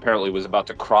that apparently was about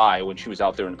to cry when she was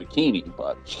out there in a bikini,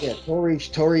 but... Yeah,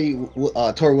 Tori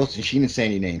Wilson, she didn't say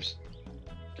any names.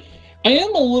 I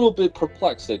am a little bit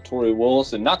perplexed at Tori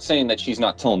Wilson, not saying that she's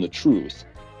not telling the truth.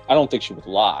 I don't think she would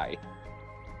lie.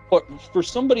 But for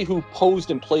somebody who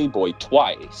posed in Playboy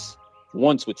twice,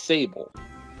 once with Sable,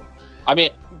 I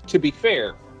mean, to be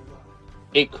fair,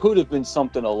 it could have been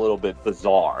something a little bit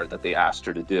bizarre that they asked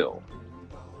her to do.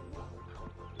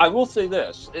 I will say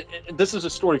this. This is a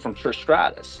story from Trish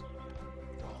Stratus.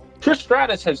 Trish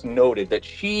Stratus has noted that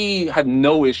she had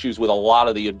no issues with a lot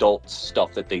of the adult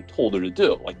stuff that they told her to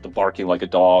do, like the barking like a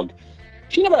dog.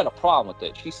 She never had a problem with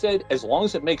it. She said, as long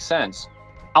as it makes sense,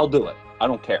 I'll do it. I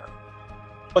don't care.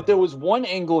 But there was one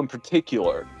angle in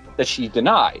particular that she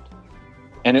denied,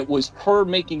 and it was her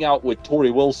making out with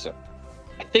Tori Wilson.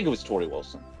 I think it was Tori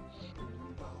Wilson.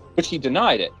 But she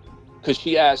denied it because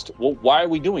she asked, well, why are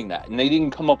we doing that? And they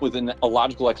didn't come up with a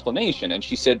logical explanation. And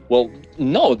she said, well,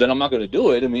 no, then I'm not going to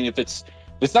do it. I mean, if it's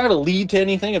not going to lead to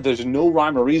anything, if there's no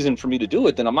rhyme or reason for me to do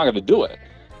it, then I'm not going to do it.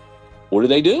 What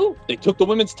did they do? They took the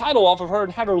women's title off of her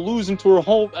and had her lose into her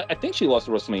home. I think she lost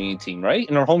to WrestleMania 18, right?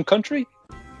 In her home country?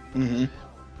 Mm-hmm.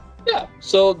 Yeah.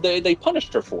 So they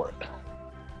punished her for it.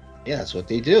 Yeah, that's what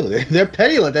they do. They're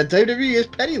petty like that. WWE is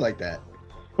petty like that.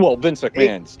 Well, Vince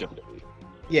McMahon's WWE.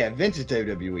 Yeah, Vince is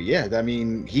WWE. Yeah, I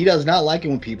mean, he does not like it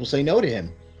when people say no to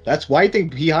him. That's why I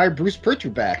think he hired Bruce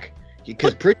Pritchard back.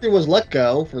 Because Pritchard was let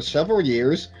go for several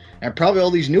years, and probably all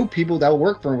these new people that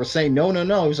work for him were saying, no.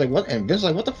 He was like, what? And Vince was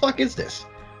like, what the fuck is this?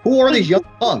 Who are these young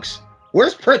punks?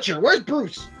 Where's Pritchard? Where's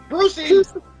Bruce? Brucey!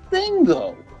 Here's the thing,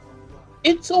 though.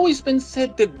 It's always been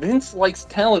said that Vince likes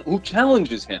talent who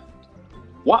challenges him.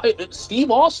 Why?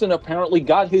 Steve Austin apparently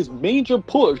got his major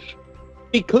push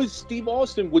because Steve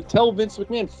Austin would tell Vince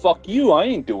McMahon, fuck you, I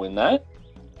ain't doing that.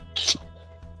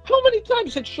 How many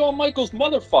times had Shawn Michaels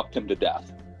motherfucked him to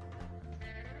death?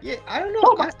 Yeah, I don't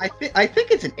know. I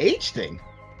think it's an age thing.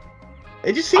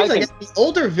 It just seems like the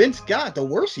older Vince got, the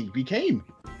worse he became.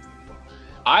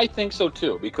 I think so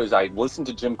too, because I listened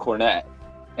to Jim Cornette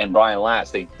and Brian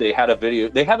Last. They had a video.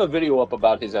 They have a video up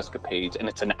about his escapades, and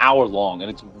it's an hour long, and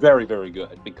it's very, very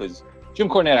good because Jim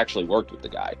Cornette actually worked with the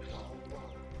guy.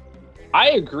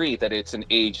 I agree that it's an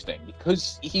age thing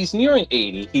because he's nearing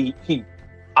 80. He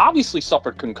obviously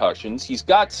suffered concussions. He's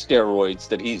got steroids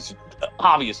that he's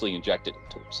obviously injected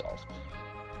into himself.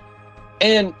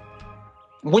 And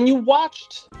when you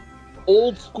watched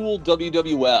old school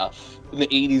WWF in the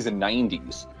 80s and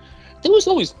 90s, there was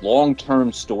always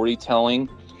long-term storytelling.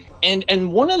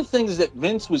 And one of the things that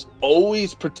Vince was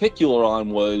always particular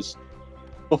on was,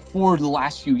 before the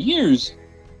last few years,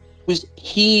 was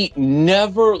he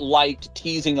never liked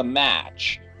teasing a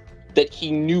match that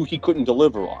he knew he couldn't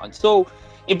deliver on. So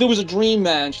if there was a dream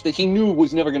match that he knew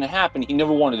was never going to happen, he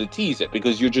never wanted to tease it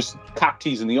because you're just cock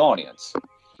teasing the audience.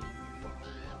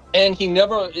 And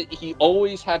he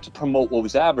always had to promote what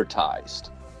was advertised.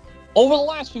 Over the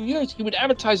last few years, he would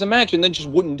advertise a match and then just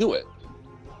wouldn't do it.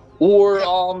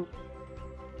 Or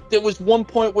there was one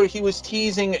point where he was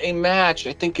teasing a match.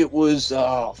 I think it was,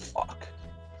 I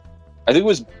think it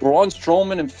was Braun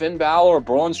Strowman and Finn Balor, or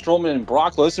Braun Strowman and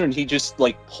Brock Lesnar, and he just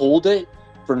pulled it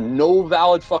for no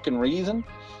valid fucking reason.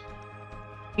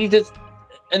 He just,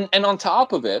 and on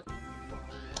top of it,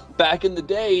 back in the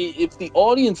day, if the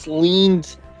audience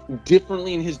leaned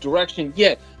differently in his direction,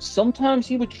 sometimes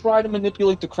he would try to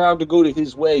manipulate the crowd to go to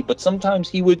his way, but sometimes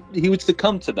he would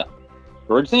succumb to them.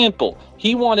 For example,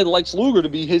 he wanted Lex Luger to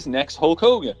be his next Hulk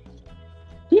Hogan.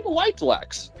 People liked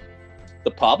Lex.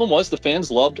 The problem was the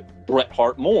fans loved Bret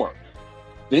Hart more.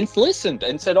 Vince listened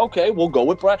and said, okay, we'll go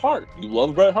with Bret Hart. You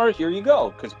love Bret Hart, here you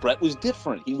go. Because Bret was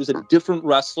different. He was a different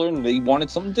wrestler, and they wanted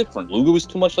something different. Luger was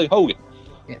too much like Hogan.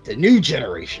 Yeah, the new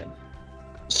generation.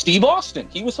 Steve Austin,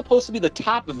 he was supposed to be the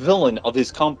top villain of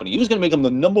his company. He was going to make him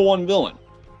the number one villain.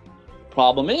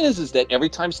 Problem is that every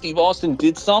time Steve Austin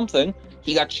did something,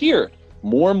 he got cheered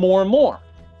more and more and more.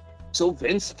 So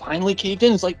Vince finally caved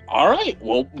in. It's like, all right,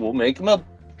 we'll make him a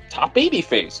top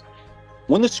babyface.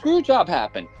 When the screw job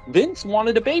happened, Vince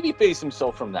wanted to babyface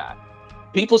himself from that.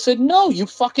 People said, no, you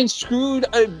fucking screwed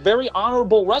a very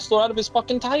honorable wrestler out of his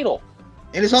fucking title.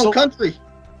 In his home country.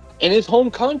 In his home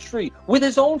country, with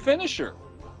his own finisher.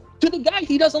 To the guy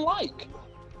he doesn't like.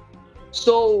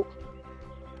 So,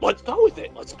 let's go with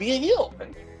it. Let's be a heel.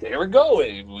 And there we go.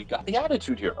 We got the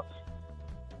Attitude Hero.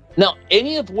 Now,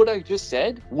 any of what I just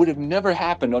said would have never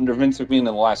happened under Vince McMahon in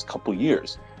the last couple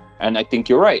years. And I think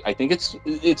you're right. I think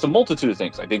it's a multitude of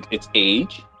things. I think it's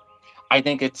age. I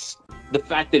think it's the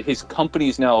fact that his company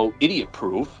is now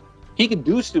idiot-proof. He could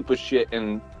do stupid shit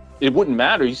and it wouldn't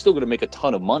matter. He's still going to make a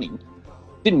ton of money.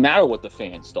 Didn't matter what the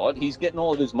fans thought. He's getting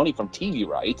all of his money from TV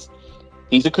rights.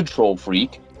 He's a control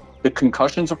freak. The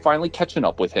concussions are finally catching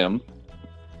up with him.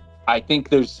 I think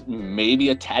there's maybe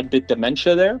a tad bit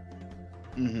dementia there.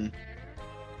 Mm-hmm.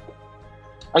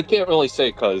 I can't really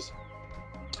say because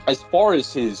as far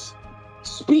as his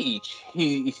speech,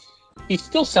 he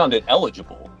still sounded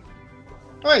eligible.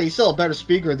 All right, he's still a better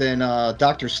speaker than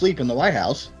Dr. Sleep in the White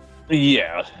House.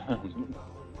 Yeah.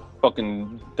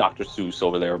 Fucking Dr. Seuss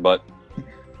over there, but...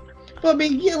 Well, I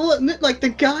mean, yeah, like, the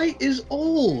guy is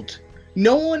old.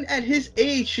 No one at his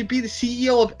age should be the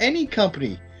CEO of any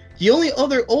company. The only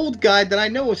other old guy that I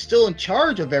know is still in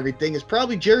charge of everything is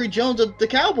probably Jerry Jones of the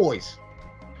Cowboys.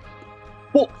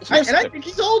 Well, I think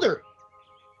he's older.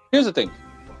 Here's the thing.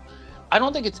 I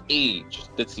don't think it's age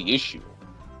that's the issue.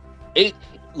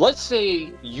 Let's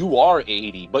say you are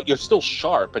 80, but you're still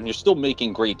sharp and you're still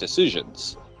making great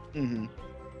decisions. Mm-hmm.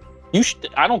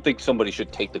 I don't think somebody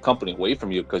should take the company away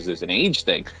from you because there's an age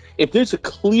thing. If there's a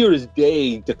clear as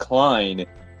day decline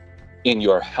in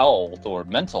your health or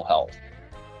mental health,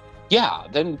 yeah,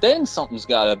 then something's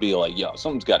got to be like,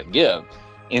 something's got to give.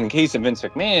 In the case of Vince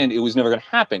McMahon, it was never going to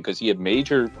happen because he had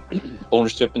major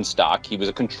ownership in stock. He was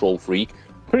a control freak.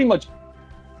 Pretty much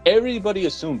everybody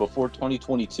assumed before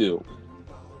 2022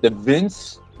 that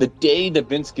the day that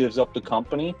Vince gives up the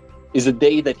company is the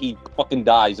day that he fucking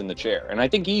dies in the chair. And I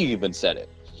think he even said it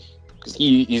because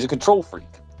he's a control freak.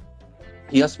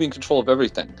 He has to be in control of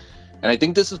everything. And I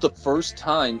think this is the first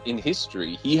time in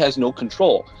history he has no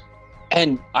control.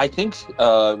 And I think,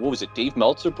 Dave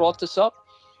Meltzer brought this up.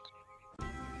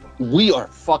 We are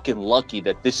fucking lucky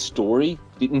that this story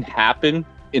didn't happen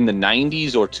in the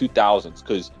 90s or 2000s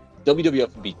because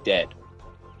WWF would be dead.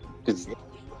 Because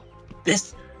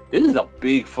this is a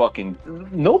big fucking...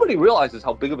 Nobody realizes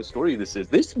how big of a story this is.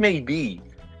 This may be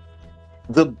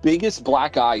the biggest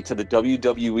black eye to the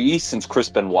WWE since Chris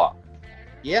Benoit.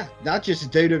 Yeah, not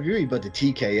just the WWE, but the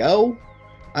TKO.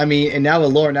 I mean, and now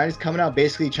with Laurinaitis coming out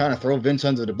basically trying to throw Vince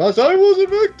under the bus. I was a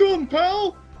victim,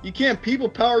 pal! You can't people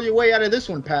power your way out of this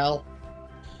one, pal.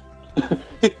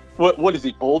 What is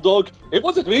he, Bulldog? It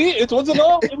wasn't me. It wasn't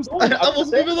all. It was all. I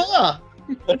wasn't even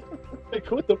there.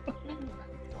 Like, what the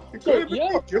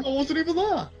I wasn't even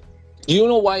there. Do you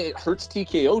know why it hurts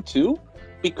TKO too?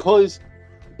 Because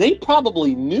they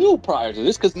probably knew prior to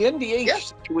this, because the NDA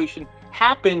situation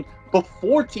happened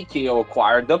before TKO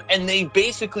acquired them, and they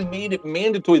basically made it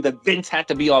mandatory that Vince had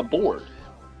to be on board.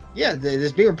 Yeah,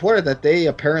 there's being reported that they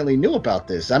apparently knew about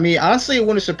this. I mean, honestly, it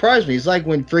wouldn't surprise me. It's like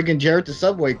when freaking Jarrett the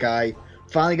Subway guy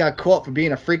finally got caught for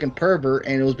being a freaking pervert,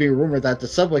 and it was being rumored that the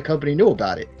Subway company knew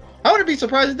about it. I wouldn't be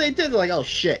surprised if they did. They're like, oh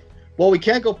shit. Well, we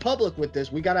can't go public with this.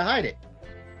 We gotta hide it.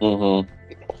 Mm-hmm.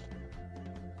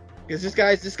 Because this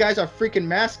guy's our freaking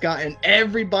mascot, and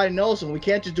everybody knows him. We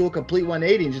can't just do a complete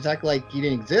 180 and just act like he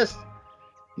didn't exist.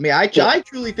 I mean, I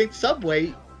truly think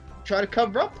Subway tried to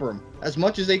cover up for him as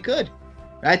much as they could.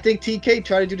 And I think TK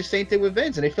tried to do the same thing with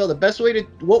Vince, and they felt the best way to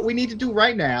what we need to do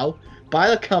right now: buy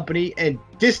the company and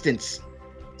distance,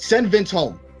 send Vince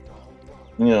home.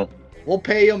 Yeah, we'll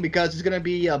pay him because it's gonna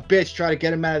be a bitch try to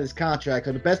get him out of this contract.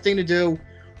 So the best thing to do,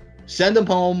 send him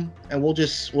home, and we'll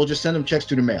just send him checks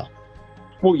through the mail.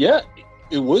 Well, yeah,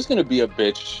 it was gonna be a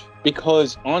bitch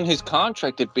because on his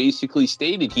contract it basically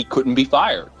stated he couldn't be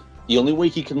fired. The only way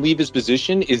he can leave his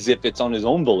position is if it's on his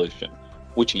own volition,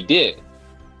 which he did.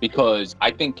 Because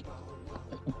I think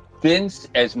Vince,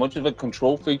 as much of a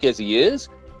control freak as he is,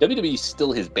 WWE is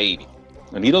still his baby.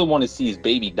 And he doesn't want to see his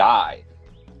baby die.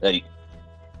 Like,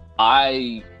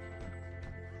 I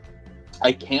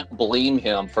can't blame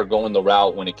him for going the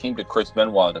route when it came to Chris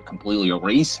Benoit to completely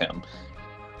erase him.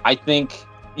 I think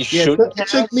you should.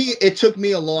 It took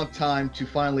me a long time to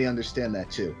finally understand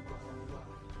that too.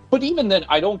 But even then,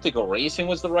 I don't think erasing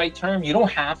was the right term. You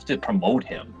don't have to promote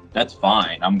him. That's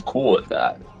fine. I'm cool with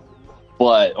that.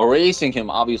 But erasing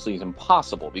him obviously is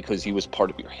impossible because he was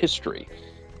part of your history.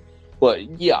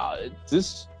 But yeah,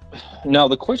 now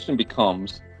the question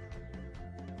becomes,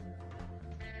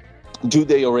 do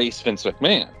they erase Vince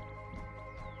McMahon?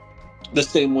 The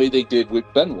same way they did with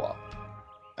Benoit.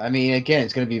 I mean, again,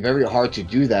 it's going to be very hard to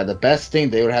do that. The best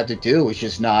thing they would have to do is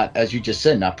just not, as you just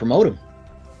said, not promote him.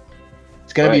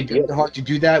 It's going to be very hard to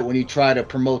do that when you try to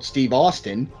promote Steve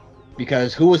Austin,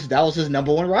 because that was his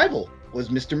number one rival, was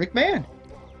Mr. McMahon.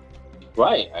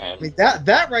 Right. I mean,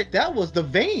 that was the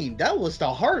vein. That was the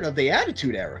heart of the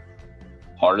Attitude Era.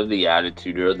 Heart of the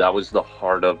Attitude Era. That was the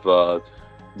heart of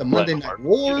the Monday Night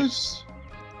Wars.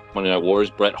 Monday Night Wars.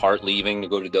 Bret Hart leaving to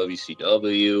go to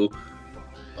WCW.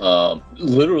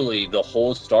 Literally, the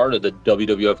whole start of the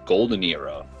WWF Golden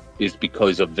Era is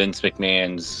because of Vince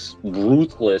McMahon's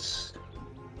ruthless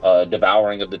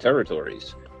devouring of the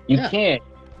territories. You can't.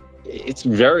 It's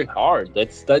very hard.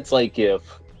 That's like if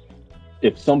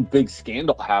some big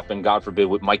scandal happened, God forbid,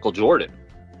 with Michael Jordan.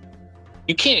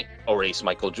 You can't erase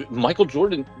Michael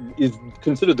Jordan is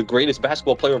considered the greatest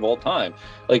basketball player of all time.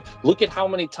 Like, look at how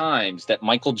many times that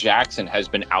Michael Jackson has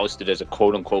been ousted as a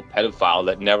quote-unquote pedophile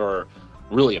that never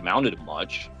really amounted to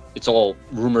much. It's all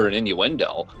rumor and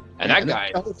innuendo. And that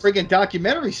guy... a whole friggin'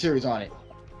 documentary series on it.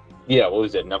 Yeah, what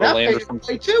was it? Neverland or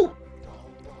something? Too.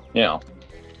 Yeah.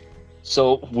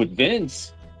 So with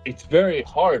Vince, it's very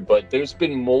hard, but there's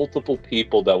been multiple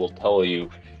people that will tell you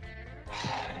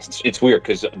it's weird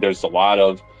because there's a lot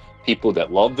of people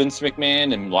that love Vince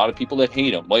McMahon and a lot of people that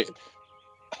hate him. Like,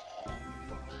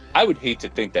 I would hate to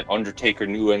think that Undertaker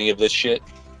knew any of this shit.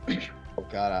 Oh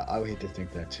God, I would hate to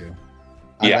think that too.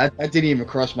 Yeah. That didn't even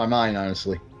cross my mind,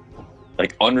 honestly.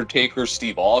 Like Undertaker,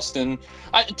 Steve Austin.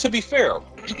 To be fair,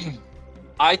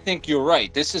 I think you're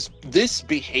right. This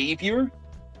behavior.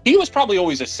 He was probably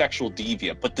always a sexual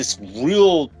deviant, but this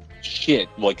real shit,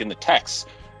 like in the text,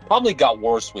 probably got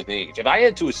worse with age. And I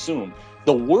had to assume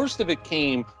the worst of it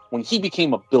came when he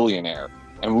became a billionaire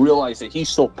and realized that he's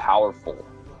so powerful.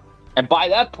 And by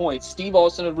that point, Steve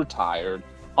Austin had retired.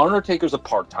 Undertaker's a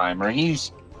part-timer.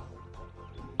 The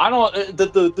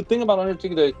thing about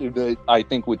Undertaker that I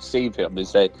think would save him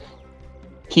is that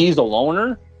he's a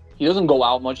loner. He doesn't go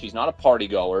out much. He's not a party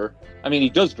goer. I mean, he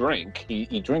does drink.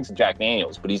 He drinks Jack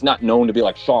Daniels, but he's not known to be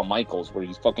like Shawn Michaels, where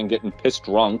he's fucking getting pissed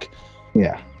drunk.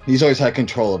 Yeah, he's always had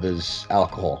control of his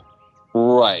alcohol.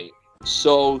 Right.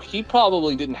 So he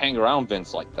probably didn't hang around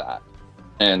Vince like that.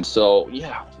 And so,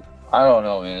 yeah, I don't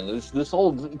know, man. This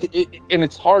whole and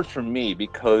it's hard for me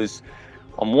because,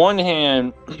 on one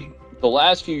hand, the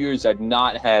last few years I've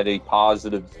not had a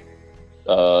positive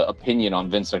opinion on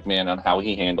Vince McMahon on how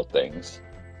he handled things.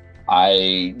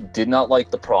 I did not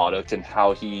like the product and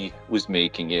how he was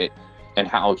making it, and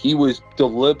how he was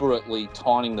deliberately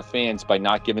taunting the fans by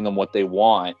not giving them what they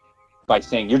want, by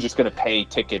saying, you're just going to pay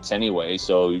tickets anyway,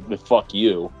 so fuck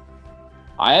you.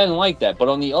 I didn't like that. But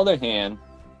on the other hand,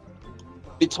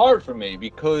 it's hard for me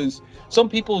because some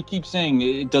people keep saying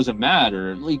it doesn't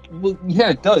matter. Like, well,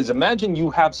 yeah, it does. Imagine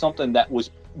you have something that was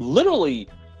literally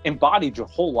embodied your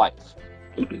whole life.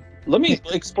 Let me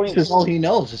explain. This is all he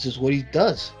knows. This is what he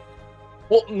does.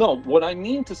 Well, no, what I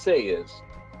mean to say is,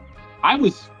 I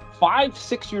was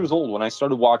 5-6 years old when I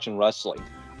started watching wrestling.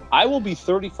 I will be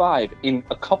 35 in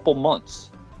a couple months.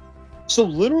 So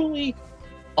literally,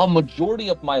 a majority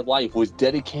of my life was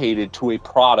dedicated to a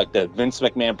product that Vince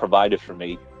McMahon provided for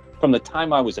me from the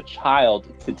time I was a child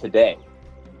to today.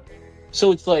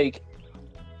 So it's like,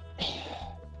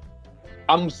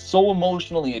 I'm so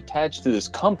emotionally attached to this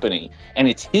company and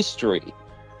its history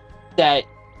that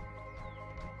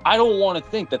I don't want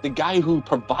to think that the guy who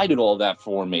provided all that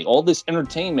for me, all this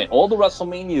entertainment, all the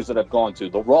WrestleManias that I've gone to,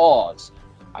 the Raws,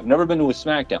 I've never been to a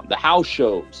SmackDown, the house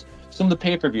shows, some of the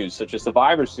pay-per-views, such as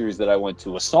Survivor Series that I went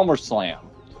to, a SummerSlam.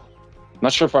 I'm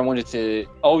not sure if I went to,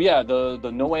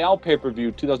 the No Way Out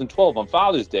pay-per-view 2012 on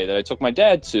Father's Day that I took my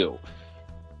dad to.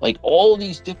 Like, all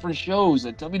these different shows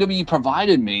that WWE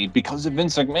provided me because of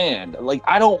Vince McMahon. Like,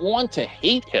 I don't want to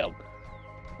hate him.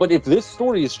 But if this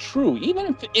story is true,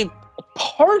 even if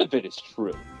part of it is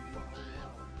true,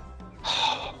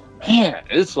 man,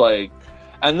 it's like,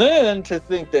 and then to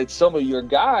think that some of your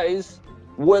guys,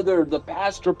 whether the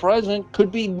past or present,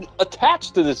 could be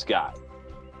attached to this guy.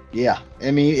 Yeah,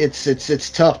 I mean, it's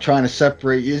tough trying to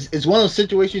separate. It's one of those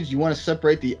situations you want to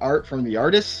separate the art from the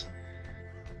artist.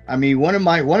 I mean, one of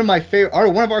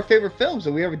our favorite films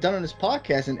that we ever done on this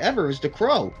podcast and ever is The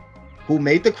Crow. Who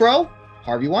made The Crow?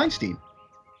 Harvey Weinstein.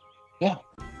 Yeah.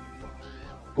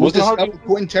 Who's this?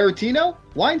 Quentin Tarantino?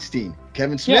 Weinstein.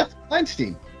 Kevin Smith? Yeah.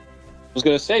 Weinstein. I was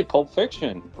gonna say Pulp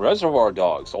Fiction, Reservoir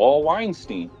Dogs, all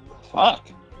Weinstein. Fuck.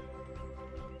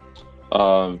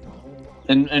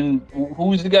 And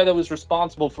who's the guy that was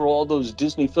responsible for all those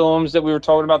Disney films that we were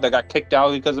talking about that got kicked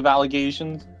out because of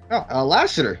allegations? Oh,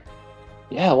 Lasseter.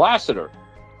 Yeah, Lasseter.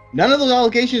 None of those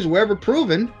allegations were ever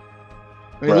proven.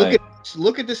 I mean, right.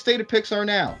 Look at the state of Pixar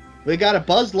now. We got a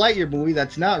Buzz Lightyear movie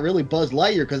that's not really Buzz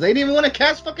Lightyear because they didn't even want to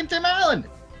cast fucking Tim Allen.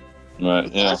 Right.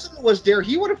 If Lasseter was there,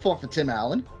 he would have fought for Tim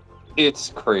Allen. It's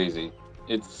crazy.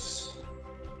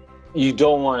 You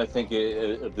don't want to think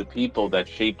of the people that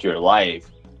shaped your life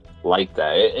like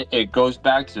that. It goes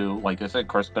back to, like I said,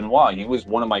 Chris Benoit. He was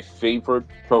one of my favorite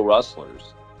pro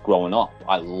wrestlers growing up.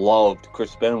 I loved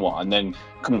Chris Benoit, and then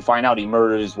couldn't find out he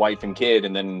murdered his wife and kid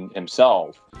and then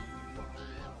himself.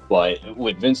 But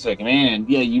with Vince McMahon,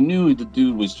 yeah, you knew the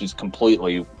dude was just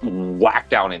completely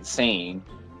whacked out insane.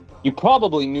 You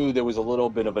probably knew there was a little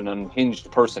bit of an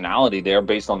unhinged personality there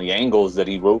based on the angles that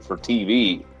he wrote for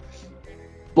TV.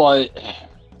 But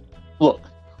look,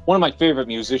 one of my favorite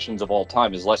musicians of all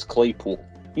time is Les Claypool.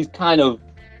 He's kind of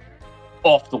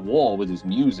off the wall with his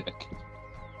music,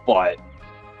 but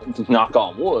knock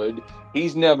on wood,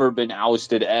 he's never been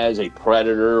ousted as a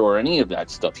predator or any of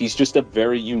that stuff. He's just a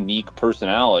very unique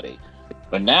personality.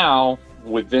 But now,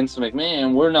 with Vince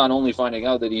McMahon, we're not only finding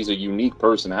out that he's a unique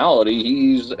personality,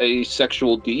 he's a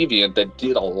sexual deviant that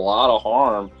did a lot of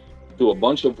harm to a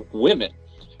bunch of women.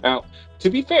 Now, to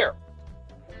be fair,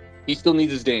 he still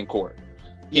needs his day in court.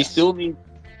 Yes.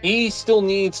 He still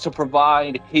needs to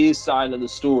provide his side of the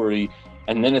story,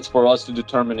 and then it's for us to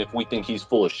determine if we think he's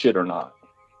full of shit or not.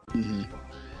 Mm-hmm.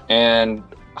 And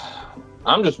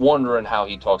I'm just wondering how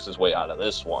he talks his way out of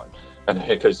this one.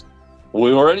 Because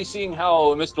we're already seeing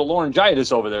how Mr.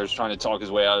 Laurinaitis over there is trying to talk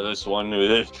his way out of this one.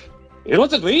 It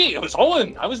wasn't me. It was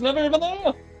Owen. I was never even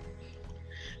there.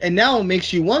 And now it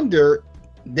makes you wonder,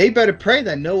 they better pray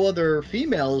that no other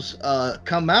females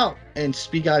come out and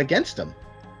speak out against them.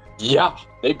 Yeah,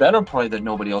 they better pray that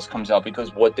nobody else comes out,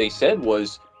 because what they said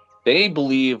was they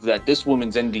believe that this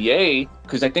woman's NDA,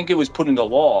 because I think it was put into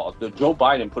law, Joe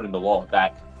Biden put into law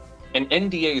that an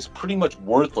NDA is pretty much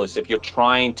worthless if you're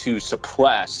trying to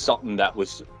suppress something that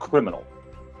was criminal.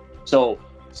 So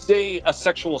say a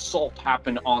sexual assault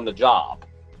happened on the job,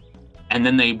 and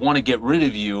then they want to get rid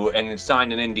of you and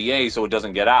sign an NDA so it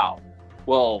doesn't get out.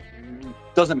 Well, it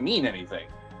doesn't mean anything.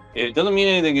 It doesn't mean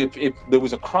anything if there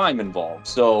was a crime involved.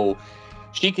 So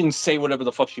she can say whatever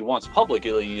the fuck she wants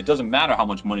publicly. It doesn't matter how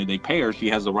much money they pay her. She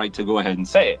has the right to go ahead and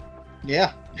say it.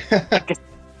 Yeah.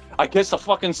 I guess the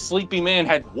fucking sleepy man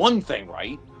had one thing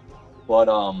right. But,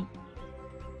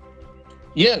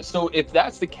 yeah, so if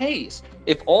that's the case,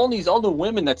 if all these other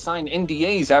women that signed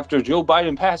NDAs after Joe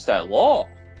Biden passed that law,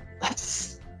 that's...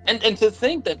 And to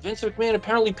think that Vince McMahon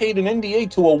apparently paid an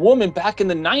NDA to a woman back in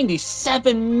the 90s,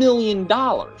 $7 million.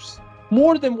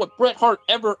 More than what Bret Hart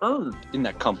ever earned in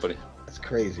that company. That's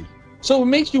crazy. So it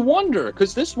makes you wonder,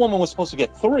 because this woman was supposed to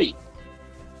get 3.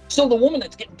 So the woman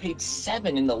that's getting paid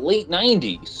 7 in the late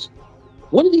 90s,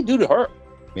 what did he do to her?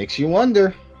 Makes you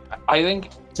wonder. I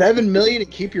think... $7 million to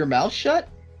keep your mouth shut?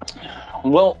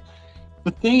 Well... The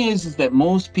thing is that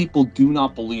most people do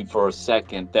not believe for a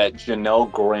second that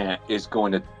Janelle Grant is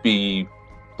going to be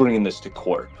bringing this to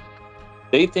court.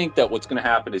 They think that what's going to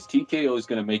happen is TKO is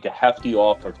going to make a hefty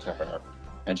offer to her,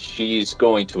 and she's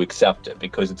going to accept it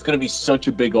because it's going to be such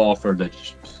a big offer that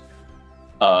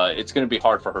it's going to be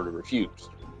hard for her to refuse.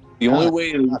 The only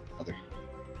way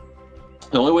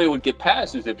it would get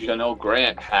passed is if Janelle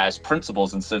Grant has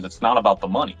principles and says it's not about the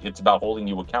money, it's about holding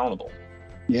you accountable.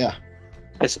 Yeah.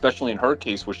 Especially in her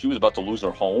case where she was about to lose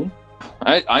her home.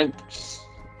 I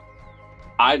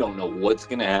don't know what's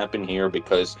going to happen here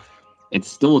because it's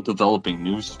still a developing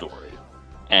news story.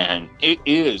 And it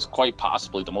is quite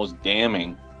possibly the most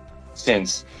damning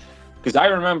since... Because I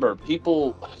remember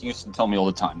people used to tell me all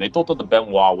the time, they thought that the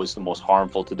Benoit was the most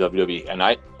harmful to WWE. And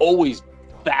I always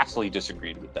vastly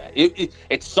disagreed with that.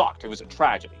 It sucked. It was a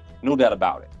tragedy. No doubt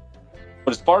about it.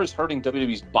 But as far as hurting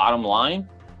WWE's bottom line,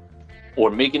 or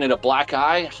making it a black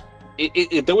eye,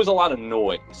 there was a lot of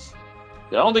noise.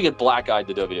 I don't think it black-eyed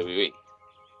the WWE.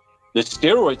 The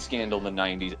steroid scandal in the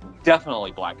 90s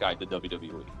definitely black-eyed the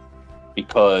WWE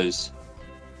because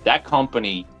that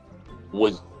company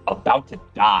was about to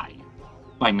die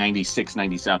by 96,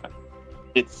 97.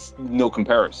 It's no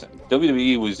comparison.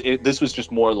 WWE this was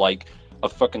just more like a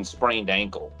fucking sprained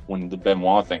ankle when the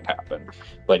Benoit thing happened.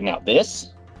 But now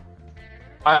this,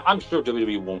 I'm sure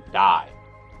WWE won't die.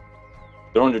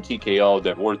 They're under TKO.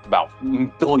 They're worth about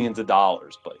billions of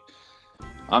dollars, but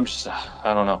I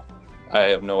don't know. I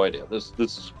have no idea. This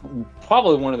is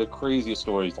probably one of the craziest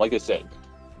stories. Like I said,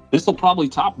 this will probably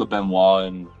top the Benoit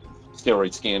and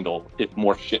steroid scandal if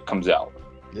more shit comes out.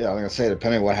 Yeah, I'm gonna say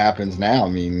depending on what happens now. I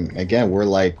mean, again, we're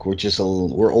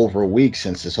over a week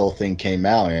since this whole thing came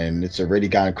out, and it's already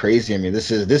gotten crazy. I mean,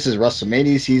 this is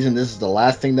WrestleMania season. This is the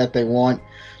last thing that they want.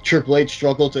 Triple H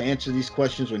struggled to answer these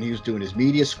questions when he was doing his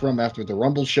media scrum after the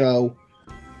Rumble show.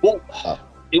 Well,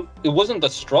 it wasn't the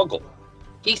struggle.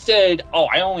 He said, "Oh,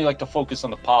 I only like to focus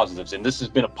on the positives, and this has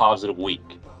been a positive week."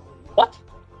 What?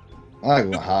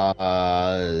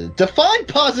 Define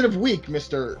positive week,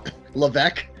 Mr.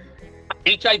 Levesque.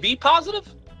 HIV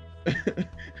positive?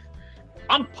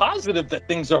 I'm positive that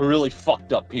things are really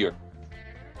fucked up here.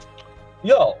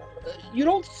 Yo, you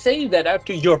don't say that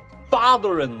after your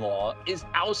father-in-law is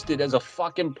ousted as a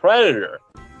fucking predator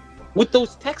with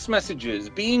those text messages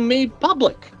being made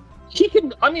public. He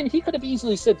could have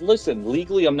easily said, listen,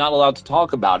 legally I'm not allowed to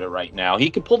talk about it right now.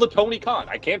 He could pull the Tony Khan.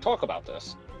 I can't talk about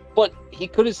this. But he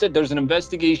could have said there's an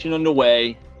investigation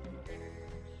underway,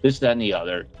 this, that, and the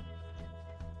other.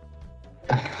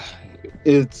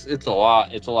 It's a lot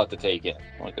to take in,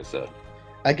 like I said.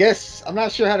 I guess I'm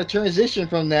not sure how to transition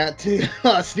from that to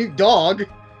Snoop Dogg,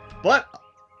 but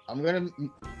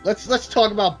let's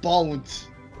talk about Bones.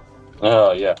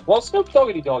 Oh yeah. Well, Snoop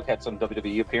Dogg had some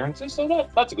WWE appearances, so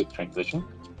that's a good transition.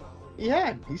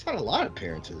 Yeah, he's had a lot of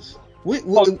appearances.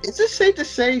 Is this safe to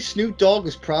say Snoop Dogg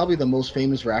was probably the most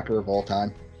famous rapper of all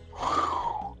time?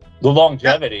 The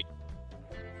longevity.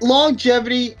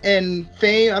 Longevity and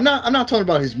fame. I'm not talking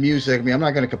about his music. I mean, I'm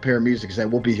not going to compare music because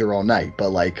we'll be here all night. But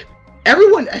like,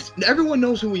 everyone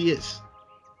knows who he is.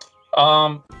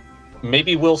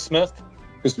 Maybe Will Smith.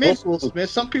 Maybe Will Smith.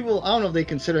 Some people, I don't know if they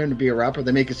consider him to be a rapper.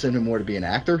 They may consider him more to be an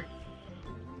actor.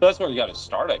 That's where he got his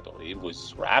start, I believe,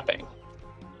 was rapping.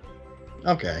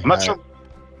 Okay. I'm not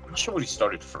sure what he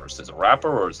started first, as a rapper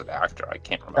or as an actor. I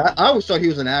can't remember. I always thought he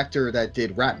was an actor that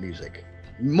did rap music,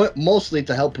 mostly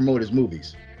to help promote his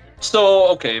movies. So,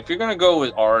 okay, if you're going to go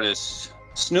with artists,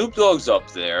 Snoop Dogg's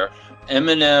up there.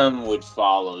 Eminem would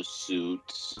follow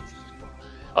suit.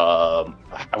 I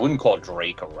wouldn't call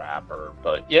Drake a rapper,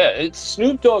 but yeah,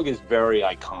 Snoop Dogg is very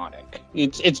iconic.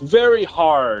 It's very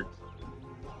hard.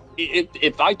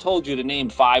 If I told you to name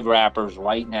 5 rappers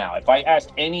right now, if I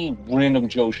asked any random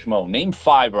Joe Schmo, name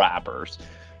 5 rappers,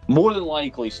 more than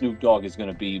likely Snoop Dogg is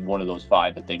going to be one of those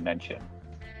 5 that they mention.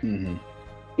 Mm-hmm.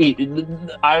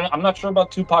 I'm not sure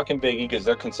about Tupac and Biggie because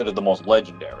they're considered the most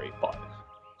legendary, but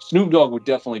Snoop Dogg would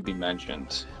definitely be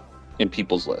mentioned in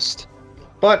people's list.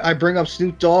 But I bring up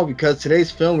Snoop Dogg because today's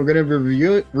film we're going to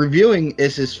be reviewing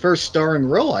is his first starring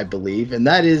role, I believe, and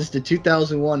that is the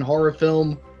 2001 horror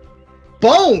film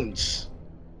Bones.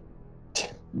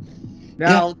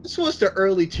 Now, This was the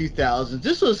early 2000s.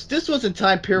 This was a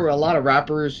time period where a lot of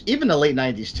rappers, even the late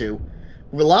 90s too,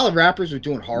 where a lot of rappers were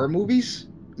doing horror movies.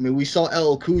 I mean, we saw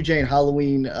LL Cool J in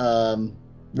Halloween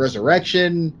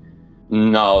Resurrection.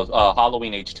 No,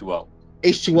 Halloween H2O.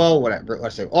 H2O, whatever.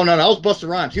 Let's say. Oh no, that was Busta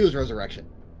Rhymes. He was Resurrection.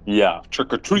 Yeah,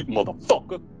 trick or treat,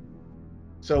 motherfucker.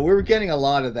 So we were getting a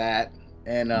lot of that.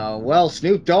 And, well,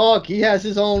 Snoop Dogg, he has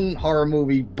his own horror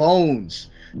movie, Bones,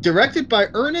 directed by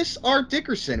Ernest R.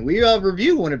 Dickerson. We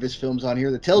reviewed one of his films on here,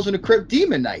 The Tales from the Crypt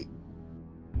Demon Knight.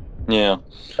 Yeah.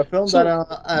 A film that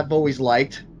I've always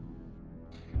liked.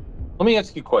 Let me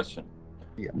ask you a question.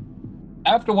 Yeah.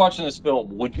 After watching this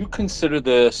film, would you consider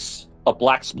this a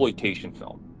blaxploitation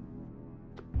film?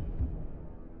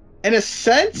 In a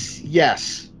sense,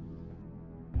 yes.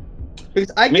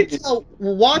 Because I can tell,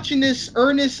 watching this,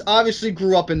 Ernest obviously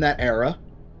grew up in that era.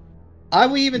 I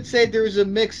would even say there was a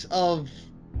mix of...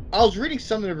 I was reading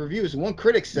some of the reviews, and one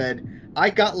critic said, I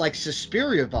got like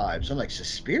Suspiria vibes. I'm like,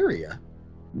 Suspiria?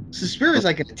 Suspiria is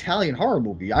like an Italian horror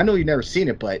movie. I know you've never seen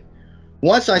it, but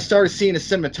once I started seeing the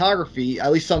cinematography,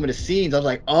 at least some of the scenes, I was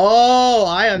like, oh,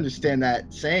 I understand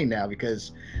that saying now,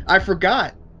 because I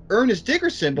forgot. Ernest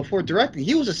Dickerson, before directing,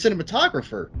 he was a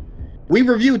cinematographer. We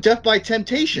reviewed Death by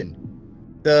Temptation,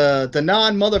 the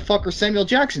non-motherfucker Samuel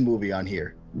Jackson movie on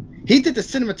here. He did the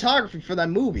cinematography for that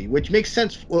movie, which makes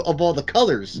sense of all the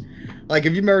colors. Like,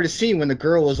 if you remember the scene when the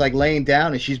girl was like laying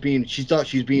down and she thought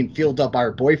she was being filled up by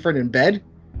her boyfriend in bed.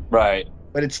 Right.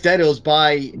 But instead it was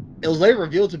later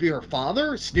revealed to be her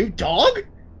father, Snoop Dogg?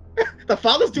 The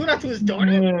father's doing that to his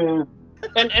daughter?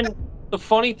 And the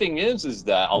funny thing is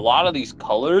that a lot of these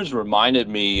colors reminded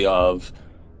me of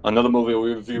another movie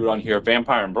we reviewed on here,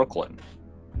 Vampire in Brooklyn.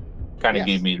 Kind of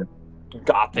gave me the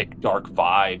gothic, dark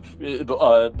vibe.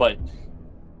 But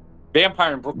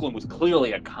Vampire in Brooklyn was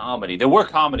clearly a comedy. There were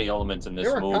comedy elements in this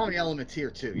movie. There were comedy elements here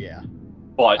too, yeah.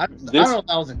 But I don't know if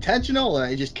that was intentional or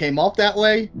it just came off that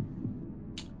way.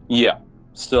 Yeah.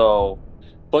 So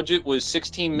budget was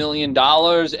 $16 million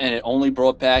and it only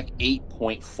brought back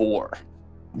 8.4.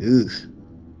 Ugh.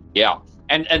 Yeah.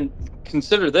 And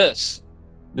consider this.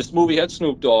 This movie had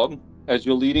Snoop Dogg as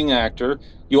your leading actor.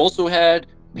 You also had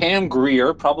Pam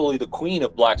Grier, probably the queen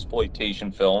of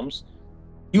blaxploitation films.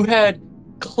 You had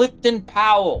Clifton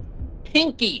Powell,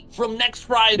 Pinky from Next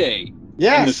Friday.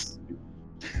 Yes.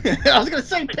 I was going to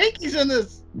say Pinky's in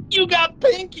this. You got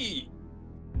Pinky.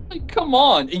 Like, come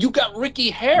on. And you got Ricky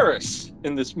Harris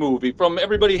in this movie from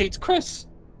Everybody Hates Chris.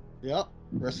 Yep.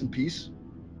 Rest in peace.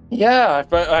 Yeah,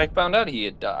 I found out he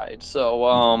had died.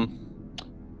 So,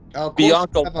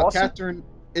 Bianca Catherine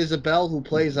Isabelle, who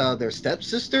plays their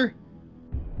stepsister.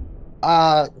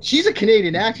 She's a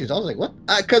Canadian actress. I was like, what?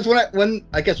 Because when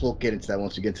I guess we'll get into that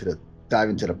once we get to dive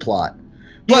into the plot.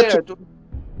 But yeah,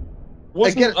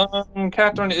 wasn't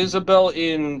Catherine Isabelle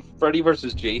in Freddy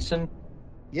vs. Jason?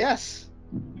 Yes.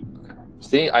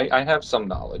 See, I have some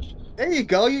knowledge. There you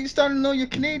go. You starting to know your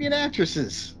Canadian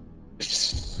actresses.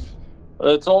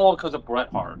 It's all because of Bret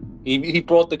Hart. He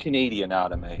brought the Canadian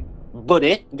out of me. But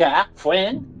it got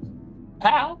friend,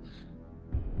 pal.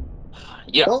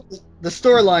 Yeah. Well, the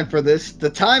storyline for this, the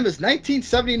time is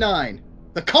 1979.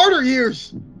 The Carter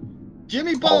years.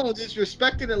 Jimmy Bones is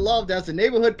respected and loved as a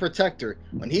neighborhood protector.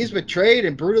 When he's betrayed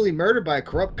and brutally murdered by a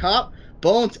corrupt cop,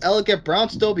 Bones' elegant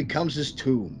brownstone becomes his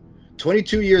tomb.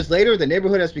 22 years later, the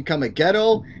neighborhood has become a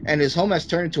ghetto, and his home has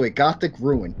turned into a gothic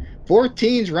ruin. 4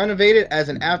 teens renovated as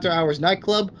an after-hours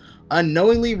nightclub,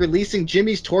 unknowingly releasing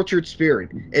Jimmy's tortured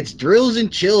spirit. It's thrills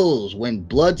and chills when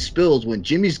blood spills when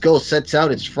Jimmy's ghost sets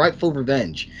out its frightful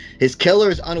revenge. His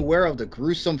killer is unaware of the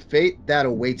gruesome fate that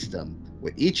awaits them.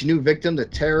 With each new victim, the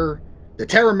terror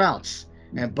mounts,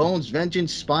 and Bones'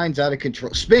 vengeance spins out of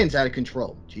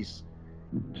control. Jeez.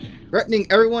 Threatening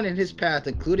everyone in his path,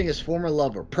 including his former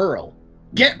lover, Pearl.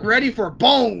 Get ready for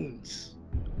Bones!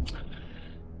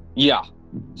 Yeah.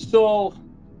 So,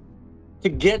 to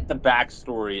get the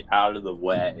backstory out of the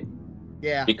way,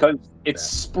 Yeah. because it's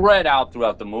spread out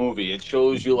throughout the movie, it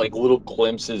shows you like little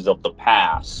glimpses of the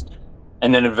past,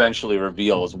 and then eventually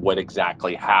reveals what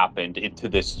exactly happened into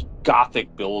this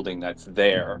gothic building that's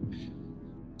there.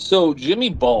 So Jimmy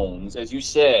Bones, as you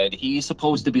said, he's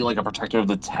supposed to be like a protector of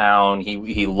the town.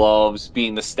 He loves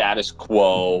being the status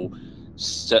quo, et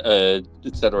cetera,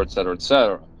 et cetera, et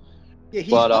cetera. Yeah,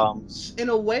 he's But in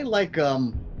a way like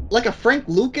a Frank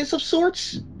Lucas of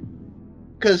sorts.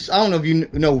 Because I don't know if you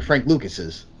know who Frank Lucas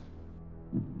is.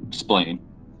 Explain.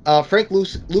 Frank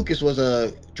Lucas was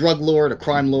a drug lord, a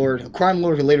crime lord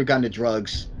who later got into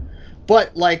drugs.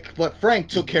 But Frank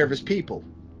took care of his people.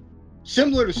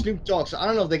 Similar to Snoop Dogg, so I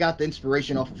don't know if they got the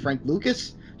inspiration off of Frank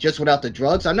Lucas, just without the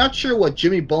drugs. I'm not sure what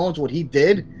Jimmy Bones, what he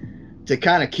did to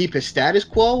kind of keep his status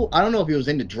quo. I don't know if he was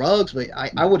into drugs, but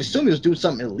I would assume he was doing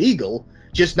something illegal,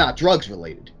 just not drugs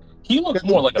related. He looks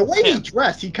more like the a way pimp. he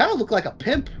dressed, he kind of looked like a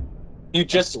pimp. I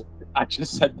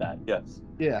just said that, yes.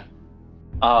 Yeah.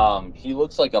 He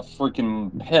looks like a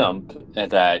freaking pimp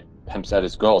that pimps out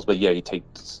his girls, but yeah, he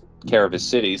takes care of his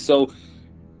city. So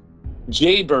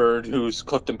Jaybird, who's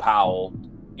Clifton Powell,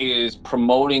 is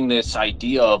promoting this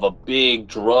idea of a big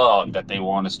drug that they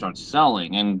want to start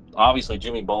selling. And obviously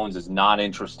Jimmy Bones is not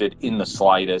interested in the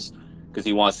slightest because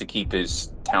he wants to keep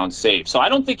his town safe. So I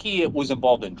don't think he was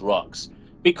involved in drugs,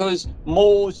 because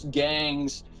most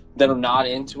gangs that are not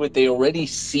into it, they already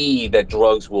see that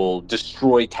drugs will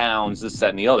destroy towns, this,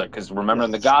 that, and the other. Because remember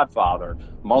in The Godfather,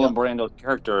 Marlon Brando's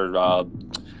character,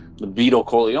 Vito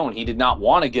Corleone, he did not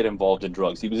want to get involved in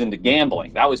drugs. He was into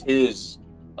gambling. That was his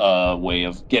way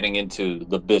of getting into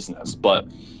the business. But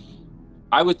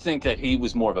I would think that he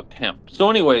was more of a pimp. So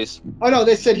anyways. Oh, no,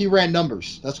 they said he ran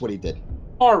numbers. That's what he did.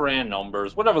 Or ran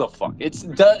numbers, whatever the fuck. It's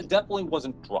definitely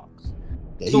wasn't drugs.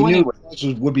 Yeah, so he knew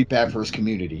drugs would be bad for his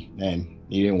community, and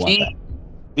he didn't want that.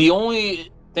 The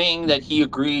only thing that he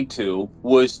agreed to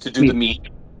was to do the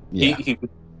meeting. Yeah. He was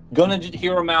going to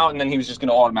hear him out, and then he was just going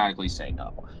to automatically say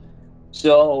no.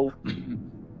 So,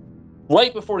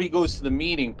 right before he goes to the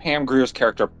meeting, Pam Grier's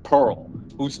character, Pearl,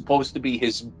 who's supposed to be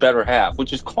his better half,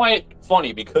 which is quite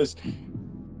funny because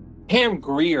Pam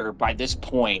Grier, by this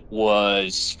point,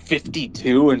 was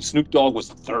 52 and Snoop Dogg was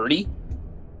 30.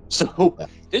 So,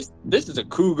 this is a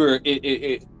cougar,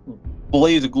 it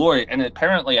blaze of glory. And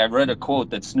apparently, I read a quote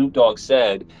that Snoop Dogg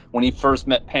said when he first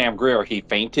met Pam Grier, he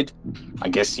fainted. I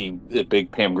guess he's a big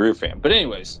Pam Grier fan. But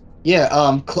anyways.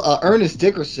 Yeah, Ernest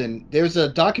Dickerson, there's a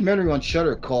documentary on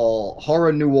Shudder called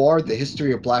Horror Noir, The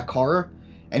History of Black Horror.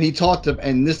 And he talked to,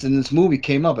 and this movie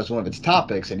came up as one of its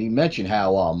topics, and he mentioned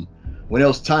how when it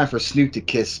was time for Snoop to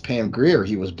kiss Pam Grier,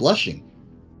 he was blushing.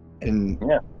 And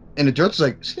the director's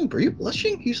like, Snoop, are you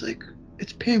blushing? He's like,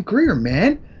 it's Pam Grier,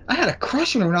 man. I had a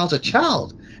crush on her when I was a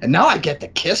child, and now I get to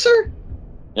kiss her?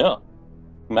 Yeah.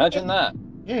 Imagine that.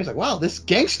 Yeah, he's like, wow, this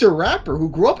gangster rapper who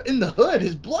grew up in the hood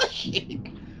is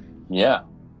blushing. Yeah.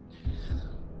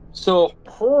 So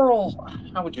Pearl,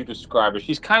 how would you describe her?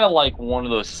 She's kind of like one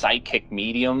of those psychic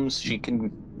mediums. She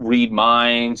can read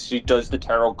minds. She does the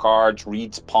tarot cards,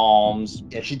 reads palms.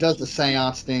 Yeah, she does the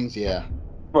seance things, yeah.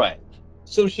 Right.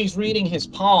 So she's reading his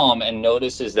palm and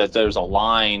notices that there's a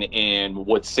line in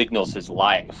what signals his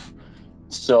life.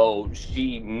 So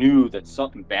she knew that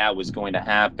something bad was going to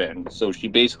happen. So she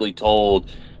basically told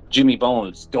Jimmy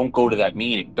Bones, don't go to that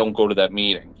meeting. Don't go to that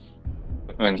meeting.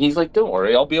 And he's like, don't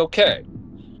worry, I'll be okay.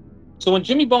 So when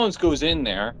Jimmy Bones goes in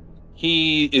there,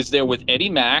 he is there with Eddie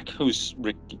Mack, who's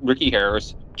Ricky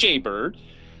Harris, Jaybird.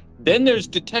 Then there's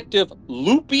Detective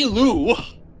Loopy Lou.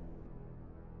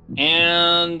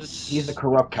 And he's a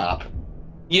corrupt cop.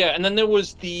 Yeah, and then there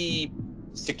was the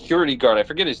security guard. I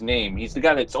forget his name. He's the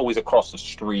guy that's always across the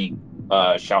street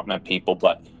shouting at people.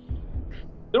 But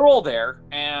they're all there,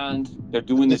 and they're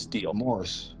doing this deal.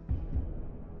 Morris.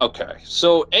 Okay,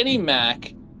 so Eddie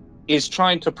Mack is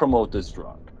trying to promote this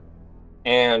drug.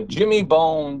 And Jimmy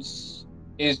Bones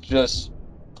is just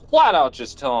flat out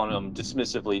just telling him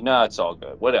dismissively, nah, it's all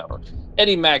good, whatever.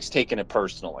 Eddie Mack's taking it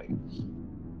personally.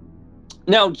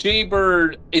 Now,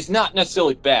 Jaybird is not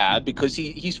necessarily bad because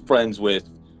he's friends with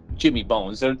Jimmy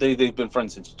Bones. They've been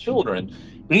friends since children.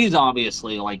 But he's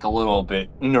obviously like a little bit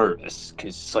nervous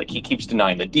because like he keeps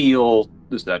denying the deal,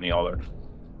 this, that, and the other.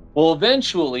 Well,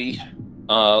 eventually,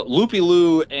 Loopy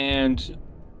Lou and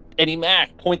Eddie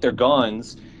Mack point their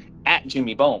guns at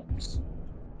Jimmy Bones.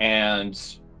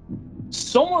 And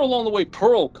Somewhere along the way,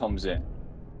 Pearl comes in.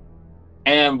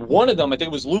 And one of them, I think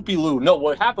it was Loopy Lou. No,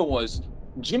 what happened was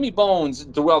Jimmy Bones,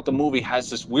 throughout the movie,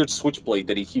 has this weird switchblade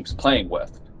that he keeps playing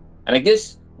with. And I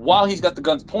guess while he's got the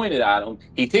guns pointed at him,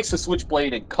 he takes the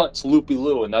switchblade and cuts Loopy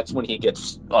Lou, and that's when he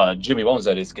gets, Jimmy Bones,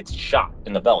 that is, gets shot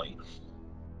in the belly.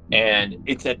 And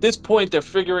it's at this point they're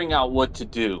figuring out what to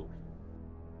do.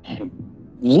 And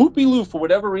Loopy Lou, for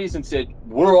whatever reason, said,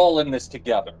 we're all in this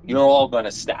together. You're all going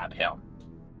to stab him.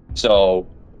 So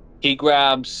he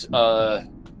grabs...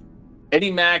 Eddie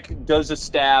Mack does a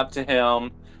stab to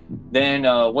him. Then,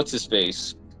 what's his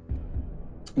face?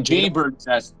 Jay Bird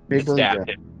has stabbed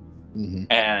him. Mm-hmm.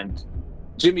 And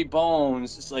Jimmy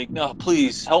Bones is like, no,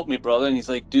 please help me, brother. And he's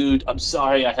like, dude, I'm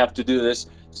sorry, I have to do this.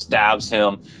 Stabs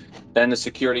him. Then the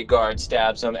security guard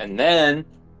stabs him. And then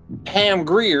Pam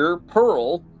Grier,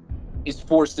 Pearl, is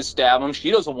forced to stab him.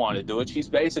 She doesn't want to do it. She's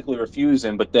basically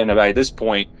refusing. But then by this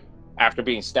point, after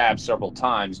being stabbed several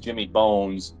times, Jimmy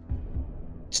Bones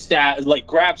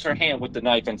grabs her hand with the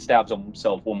knife and stabs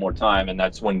himself one more time, and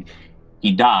that's when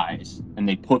he dies. And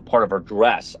they put part of her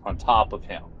dress on top of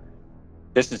him.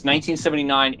 This is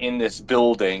 1979 in this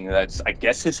building. That's, I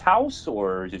guess, his house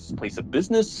or his place of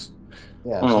business.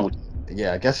 Yeah,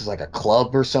 I guess it's like a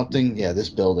club or something. Yeah, this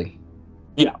building.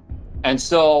 Yeah, and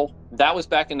so that was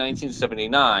back in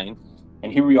 1979,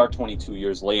 and here we are 22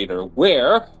 years later,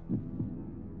 where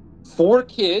 4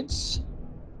 kids.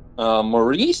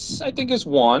 Maurice, I think, is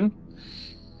one.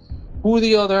 Who are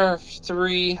the other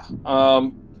 3?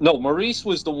 No, Maurice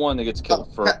was the one that gets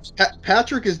killed first.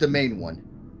 Patrick is the main one.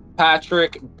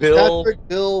 Patrick,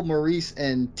 Bill, Maurice,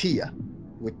 and Tia.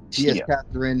 With Tia's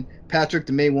Catherine. Patrick,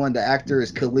 the main one, the actor,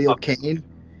 is Khalil Kane.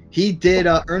 He did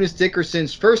Ernest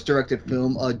Dickerson's first directed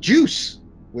film, Juice,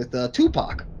 with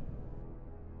Tupac.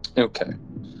 Okay.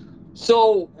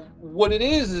 So what it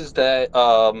is that,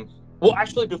 well,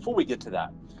 actually, before we get to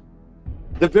that,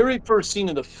 the very first scene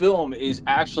of the film is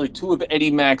actually 2 of Eddie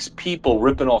Mack's people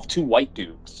ripping off 2 white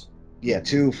dudes. Yeah,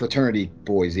 2 fraternity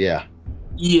boys, yeah.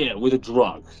 Yeah, with a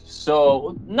drug.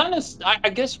 So, I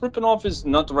guess ripping off is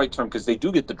not the right term because they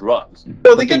do get the drugs.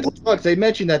 Well, they get the drugs. They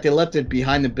mentioned that they left it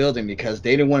behind the building because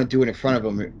they didn't want to do it in front of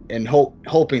them and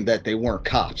hoping that they weren't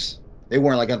cops. They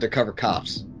weren't like undercover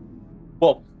cops.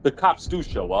 Well, the cops do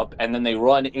show up, and then they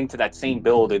run into that same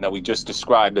building that we just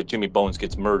described that Jimmy Bones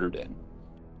gets murdered in.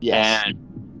 Yes. And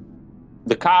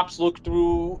the cops look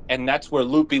through, and that's where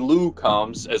Loopy Lou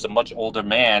comes as a much older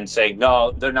man saying,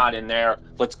 no, they're not in there.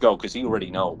 Let's go, because he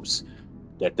already knows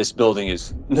that this building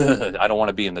is, I don't want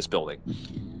to be in this building.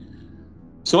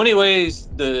 So anyways,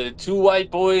 the 2 white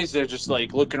boys, they're just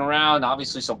like looking around.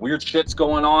 Obviously some weird shit's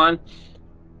going on.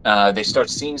 They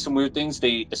start seeing some weird things.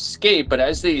 They escape, but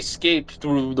as they escape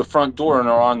through the front door and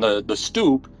are on the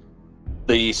stoop,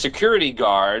 the security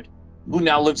guard, who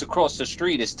now lives across the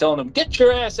street, is telling them, get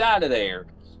your ass out of there.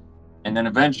 And then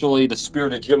eventually the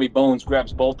spirit of Jimmy Bones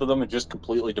grabs both of them and just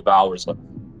completely devours them.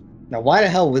 Now, why the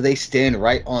hell would they stand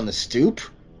right on the stoop?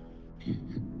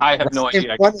 I have no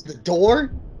idea. In front of the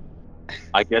door?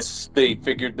 I guess they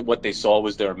figured that what they saw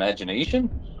was their imagination.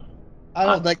 I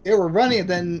don't know, like they were running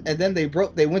and then they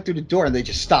went through the door and they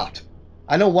just stopped.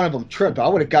 I know one of them tripped. I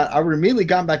would immediately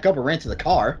gone back up and ran to the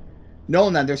car,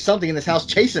 knowing that there's something in this house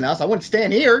chasing us. I wouldn't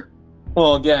stand here.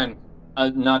 Well, again,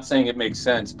 I'm not saying it makes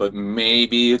sense, but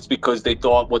maybe it's because they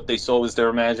thought what they saw was their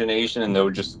imagination and they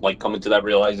were just like coming to that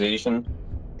realization.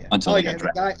 Yeah. Until they got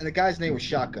trapped. The guy's name was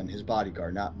Shotgun, his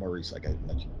bodyguard, not Maurice, like I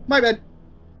mentioned. My bad.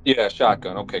 Yeah,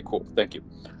 Shotgun. Okay, cool. Thank you.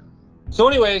 So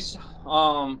anyways,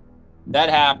 that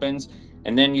happens,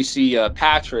 and then you see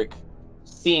Patrick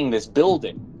seeing this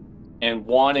building and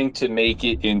wanting to make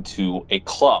it into a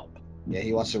club. Yeah,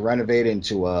 he wants to renovate it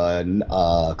into a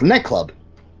nightclub.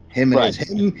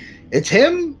 It's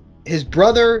him, his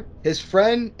brother, his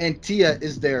friend, and Tia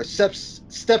is their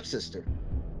stepsister.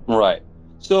 Right.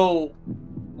 So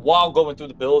while going through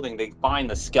the building, they find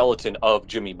the skeleton of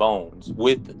Jimmy Bones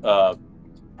with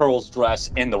Pearl's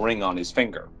dress and the ring on his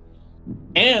finger.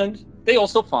 And they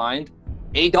also find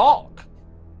a dog.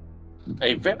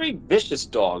 A very vicious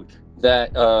dog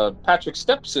that Patrick's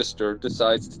stepsister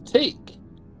decides to take,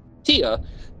 Tia,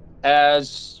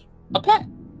 as a pet.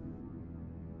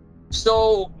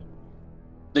 So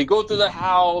they go through the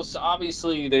house.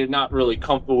 Obviously, they're not really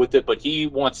comfortable with it, but he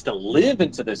wants to live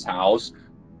into this house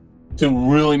to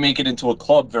really make it into a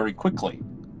club very quickly.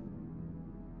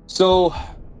 So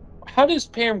how does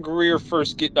Pam Grier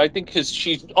first get, I think because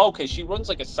she runs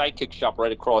like a sidekick shop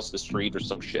right across the street or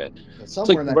some shit.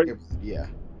 Somewhere like, in that, yeah.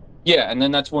 Yeah, and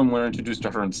then that's when we're introduced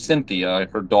to her and Cynthia,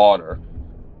 her daughter,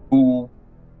 who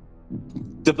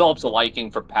develops a liking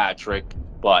for Patrick,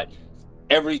 but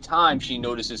every time she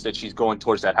notices that she's going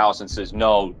towards that house and says,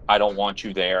 no, I don't want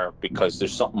you there because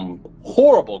there's something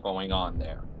horrible going on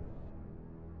there.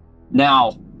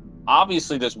 Now,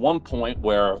 obviously, there's one point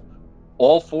where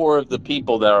all four of the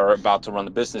people that are about to run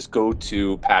the business go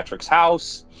to Patrick's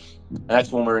house. And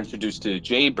that's when we're introduced to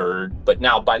Jaybird. But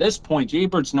now, by this point,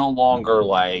 Jaybird's no longer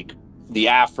like the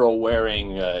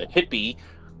afro-wearing hippie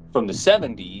from the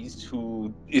 70s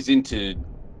who is into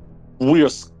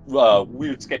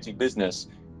weird, sketchy business.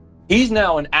 He's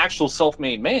now an actual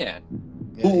self-made man.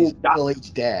 Yeah, he's a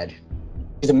middle-aged dad.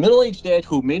 He's a middle-aged dad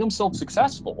who made himself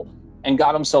successful and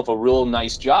got himself a real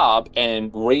nice job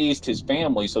and raised his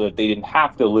family so that they didn't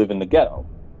have to live in the ghetto.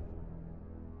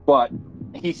 But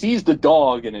he sees the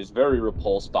dog and is very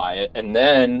repulsed by it. And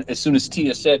then as soon as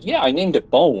Tia said, yeah, I named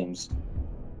it Bones,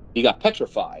 he got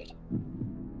petrified.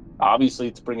 Obviously,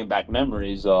 it's bringing back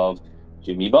memories of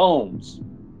Jimmy Bones.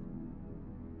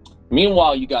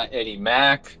 Meanwhile, you got Eddie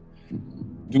Mack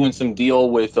doing some deal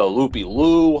with Loopy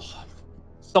Lou,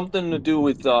 something to do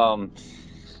with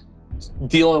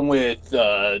dealing with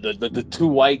the two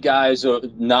white guys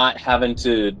not having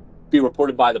to be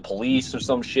reported by the police or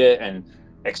some shit, and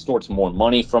extorts more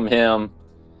money from him.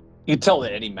 You can tell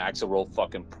that Eddie Mack's a real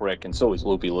fucking prick, and so is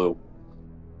Loopy Lou.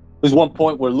 There's one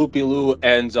point where Loopy Lou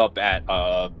ends up at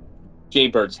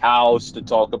Jaybird's house to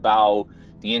talk about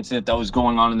the incident that was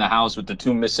going on in the house with the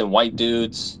two missing white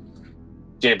dudes.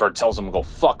 Jaybird tells him to go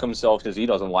fuck himself because he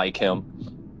doesn't like him.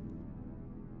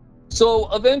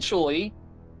 So eventually,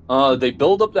 they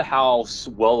build up the house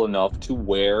well enough to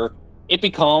where it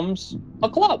becomes a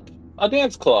club, a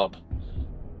dance club.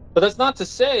 But that's not to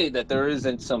say that there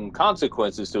isn't some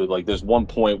consequences to it. Like, there's one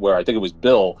point where I think it was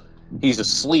Bill, he's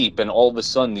asleep, and all of a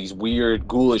sudden these weird,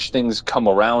 ghoulish things come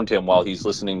around him while he's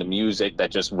listening to music that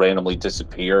just randomly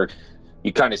disappear.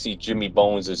 You kind of see Jimmy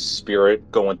Bones' spirit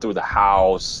going through the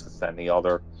house, this, that, and the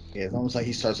other. Yeah, it's almost like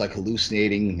he starts like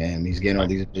hallucinating and he's getting all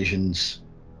these visions.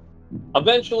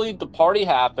 Eventually, the party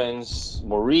happens.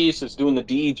 Maurice is doing the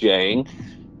DJing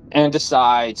and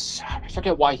decides, I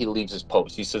forget why he leaves his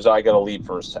post. He says, I gotta leave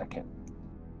for a second.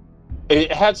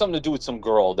 It had something to do with some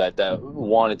girl that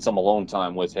wanted some alone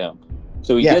time with him.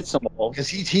 So he gets some alone. Because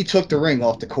he took the ring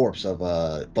off the corpse of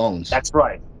Bones. That's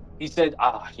right. He said,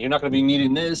 you're not going to be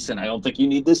needing this, and I don't think you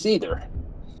need this either.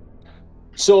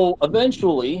 So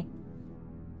eventually,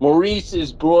 Maurice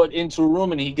is brought into a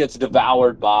room, and he gets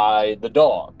devoured by the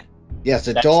dog. Yes,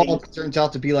 the dog turns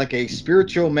out to be like a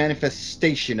spiritual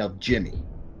manifestation of Jimmy.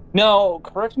 Now,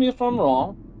 correct me if I'm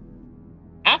wrong.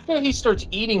 After he starts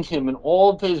eating him and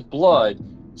all of his blood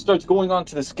starts going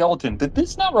onto the skeleton, did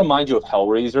this not remind you of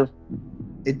Hellraiser?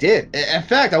 It did. In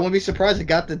fact, I wouldn't be surprised it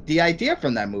got the idea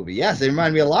from that movie. Yes, it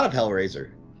reminded me a lot of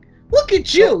Hellraiser. Look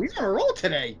at you! You're on a roll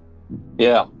today.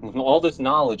 Yeah, all this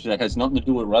knowledge that has nothing to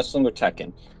do with wrestling or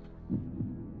Tekken.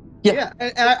 Yeah,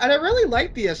 and I really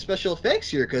like the special effects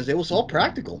here because it was all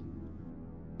practical.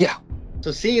 Yeah.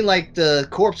 So seeing like the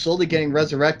corpse slowly getting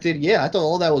resurrected, yeah, I thought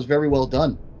all that was very well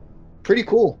done. Pretty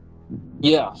cool.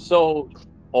 Yeah, so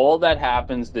all that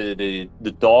happens, the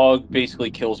dog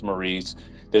basically kills Maurice.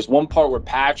 There's one part where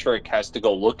Patrick has to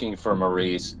go looking for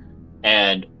Maurice,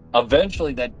 and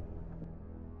eventually that,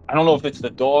 I don't know if it's the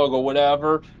dog or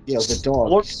whatever. Yeah, the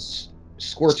dog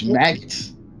squirts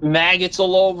maggots. Maggots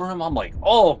all over him. I'm like,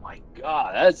 oh my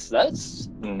god, that's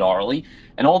gnarly.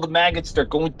 And all the maggots start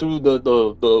going through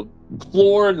the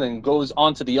floor, and then goes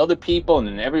onto the other people, and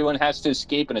then everyone has to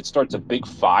escape, and it starts a big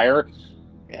fire.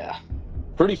 Yeah.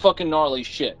 Pretty fucking gnarly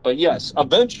shit. But yes,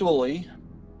 eventually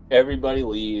everybody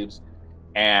leaves,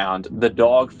 and the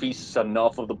dog feasts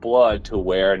enough of the blood to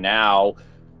where now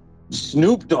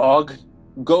Snoop Dogg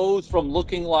goes from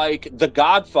looking like the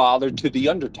Godfather to the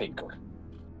Undertaker.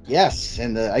 Yes,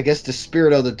 and I guess the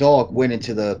spirit of the dog went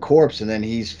into the corpse, and then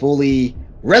he's fully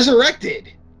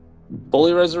resurrected.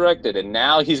 Fully resurrected, and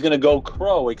now he's going to go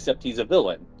Crow, except he's a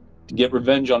villain, to get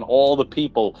revenge on all the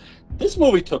people. This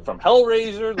movie took from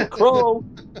Hellraiser, The Crow,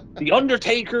 The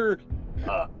Undertaker.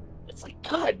 It's like,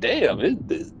 god damn.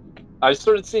 I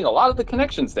started seeing a lot of the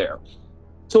connections there.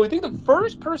 So I think the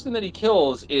first person that he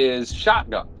kills is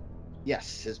Shotgun.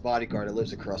 Yes, his bodyguard that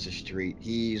lives across the street.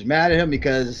 He's mad at him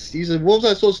because he said, what was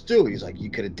I supposed to do? He's like, you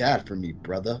could have died for me,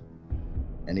 brother.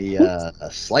 And he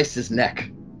sliced his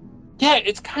neck. Yeah,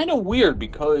 it's kind of weird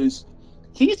because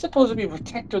he's supposed to be a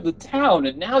protector of the town,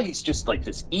 and now he's just like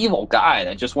this evil guy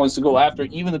that just wants to go after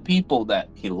even the people that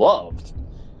he loved.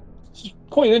 It's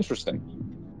quite interesting.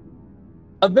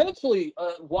 Eventually,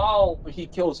 while he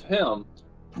kills him,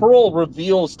 Pearl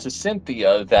reveals to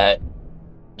Cynthia that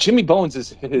Jimmy Bones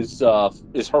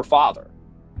is her father.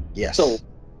 Yes. So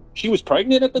she was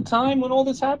pregnant at the time when all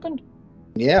this happened?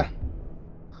 Yeah.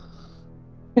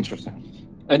 Interesting.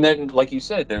 And then, like you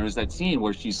said, there is that scene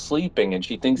where she's sleeping and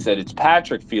she thinks that it's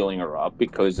Patrick feeling her up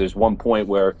because there's one point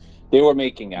where they were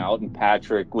making out and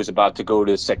Patrick was about to go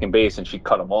to second base and she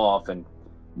cut him off and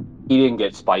he didn't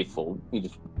get spiteful. He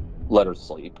just let her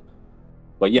sleep.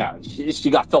 But yeah, she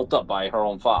got felt up by her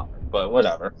own father. But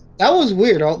whatever. That was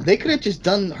weird. They could have just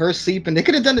done her sleeping. They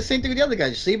could have done the same thing with the other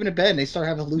guys, just sleeping in bed and they start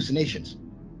having hallucinations.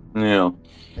 Yeah.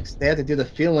 They had to do the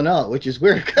feeling out, which is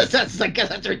weird because that's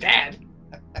her dad.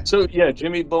 So yeah,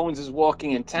 Jimmy Bones is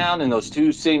walking in town, and those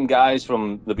two same guys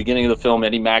from the beginning of the film,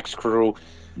 Eddie Mac's crew,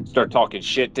 start talking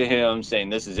shit to him, saying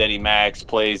this is Eddie Mac's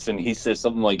place, and he says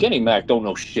something like, Eddie Mac don't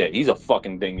know shit. He's a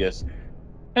fucking dingus.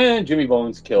 And Jimmy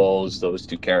Bones kills those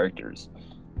two characters.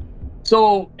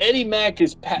 So Eddie Mac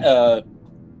is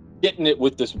getting it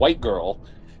with this white girl,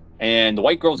 and the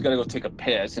white girl's got to go take a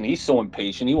piss, and he's so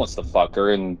impatient, he wants to fuck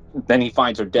her, and then he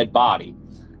finds her dead body.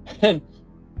 And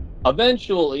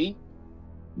eventually,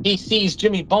 he sees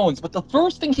Jimmy Bones, but the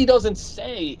first thing he doesn't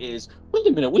say is, wait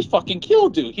a minute, we fucking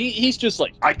killed you. He's just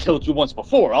like, I killed you once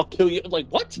before, I'll kill you. Like,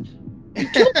 what? You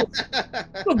killed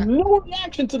him? No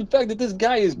reaction to the fact that this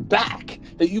guy is back,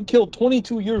 that you killed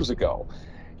 22 years ago.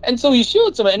 And so he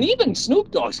shoots him, and even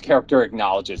Snoop Dogg's character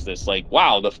acknowledges this. Like,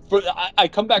 wow, I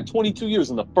come back 22 years,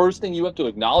 and the first thing you have to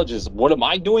acknowledge is, what am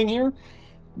I doing here?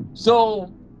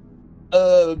 So,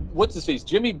 what's his face?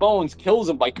 Jimmy Bones kills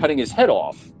him by cutting his head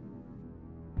off.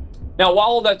 Now, while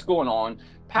all that's going on,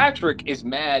 Patrick is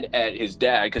mad at his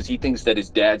dad because he thinks that his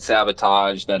dad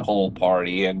sabotaged that whole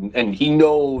party, and he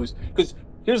knows, because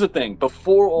here's the thing,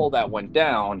 before all that went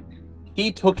down,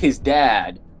 he took his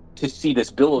dad to see this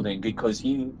building because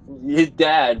his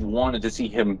dad wanted to see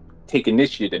him take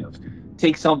initiative,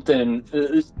 take something,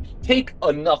 take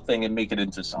a nothing and make it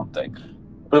into something.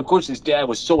 But of course, his dad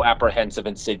was so apprehensive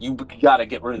and said, you got to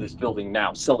get rid of this building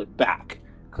now, sell it back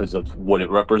because of what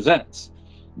it represents.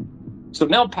 So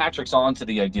now Patrick's on to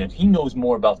the idea. He knows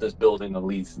more about this building than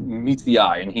meets the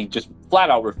eye, and he just flat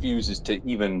out refuses to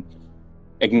even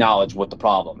acknowledge what the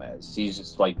problem is. He's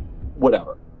just like,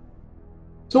 whatever.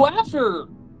 So after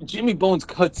Jimmy Bones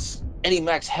cuts Eddie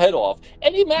Mac's head off,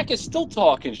 Eddie Mac is still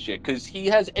talking shit because he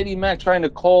has Eddie Mac trying to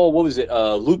call, what was it,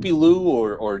 Loopy Lou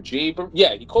or Jay?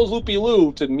 Yeah, he calls Loopy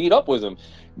Lou to meet up with him.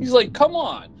 He's like, come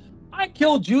on. I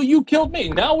killed you, you killed me.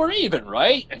 Now we're even,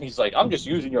 right? And he's like, I'm just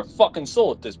using your fucking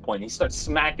soul at this point. He starts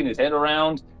smacking his head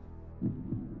around.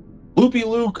 Loopy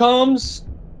Lou comes,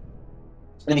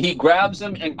 and he grabs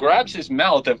him and grabs his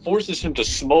mouth and forces him to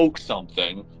smoke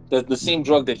something, the same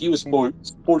drug that he was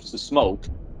forced to smoke.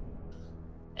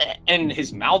 And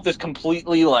his mouth is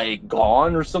completely, like,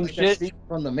 gone or some shit.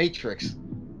 From the Matrix.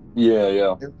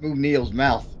 Yeah. They removed Neo's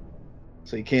mouth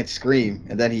so he can't scream.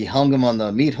 And then he hung him on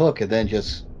the meat hook and then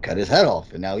just cut his head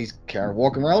off, and now he's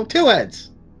walking around with two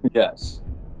heads. Yes.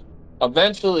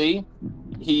 Eventually,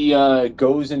 he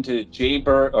goes into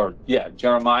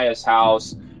Jeremiah's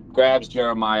house, grabs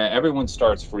Jeremiah. Everyone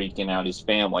starts freaking out, his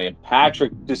family, and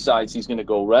Patrick decides he's going to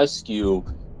go rescue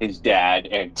his dad,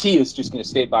 and Tia's just going to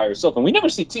stay by herself. And we never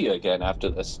see Tia again after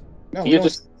this. No,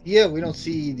 we don't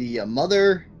see the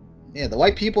mother. Yeah, the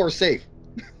white people are safe.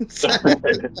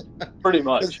 Pretty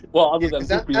much. Well, other than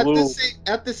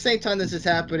at the same time this is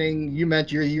happening, you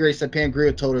mentioned you already said Pam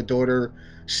Grier told her daughter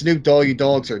Snoop Doggy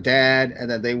Dogg's her dad,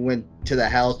 and then they went to the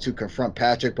house to confront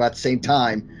Patrick. But at the same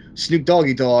time, Snoop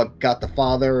Doggy Dogg got the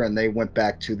father, and they went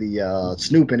back to the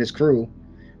Snoop and his crew.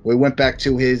 We went back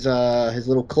to his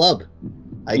little club.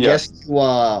 I guess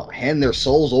to hand their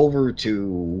souls over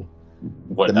to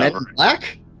the Men in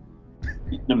Black.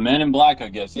 The Men in Black, I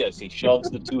guess, yes. He shoves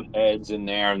the two heads in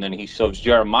there, and then he shoves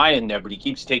Jeremiah in there, but he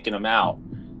keeps taking them out.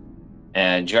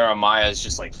 And Jeremiah is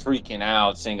just like freaking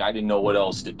out, saying, I didn't know what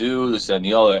else to do, this and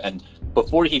the other. And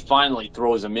before he finally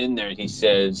throws him in there, he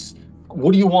says,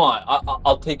 what do you want?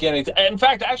 I'll take anything. In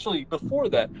fact, actually, before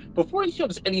he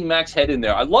shoves Eddie Mac's head in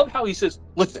there, I love how he says,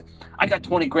 listen, I got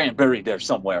 20 grand buried there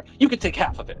somewhere. You can take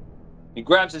half of it. He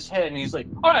grabs his head, and he's like,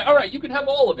 all right, you can have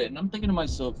all of it. And I'm thinking to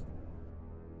myself,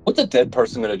 what's a dead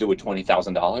person going to do with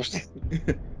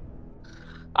 $20,000?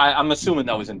 I'm assuming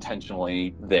that was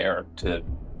intentionally there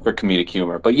for comedic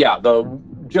humor. But yeah, the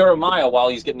Jeremiah, while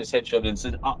he's getting his head shoved in,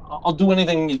 said, I'll do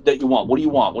anything that you want. What do you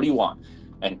want? What do you want?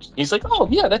 And he's like, oh,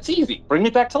 yeah, that's easy. Bring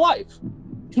me back to life.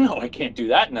 No, I can't do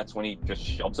that. And that's when he just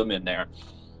shoves him in there.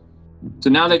 So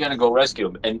now they got to go rescue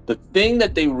him. And the thing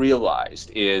that they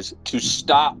realized is to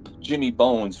stop Jimmy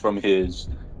Bones from his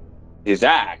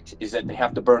act is that they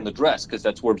have to burn the dress because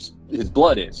that's where his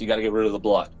blood is. You got to get rid of the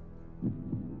blood.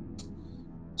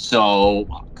 So,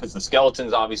 because the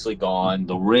skeleton's obviously gone,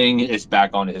 the ring is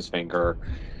back on his finger.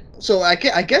 So I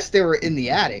guess they were in the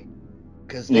attic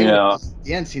because they were at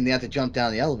the end scene. They have to jump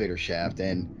down the elevator shaft,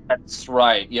 and That's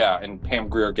right. Yeah, and Pam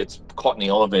Grier gets caught in the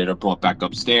elevator, brought back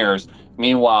upstairs.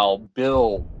 Meanwhile,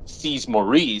 Bill sees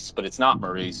Maurice, but it's not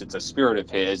Maurice; it's a spirit of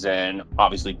his, and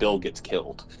obviously Bill gets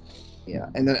killed. yeah.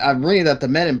 And then I'm reading that the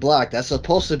Men in Black, that's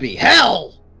supposed to be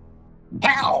hell.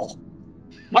 Hell!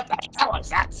 What the hell is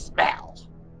that smell?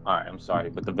 All right, I'm sorry,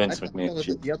 but the Vince McMahon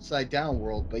shit. The upside down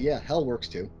world, but yeah, hell works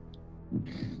too.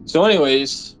 So,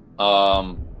 anyways,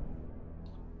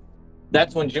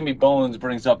 that's when Jimmy Bones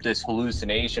brings up this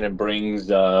hallucination and brings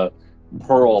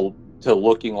Pearl to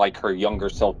looking like her younger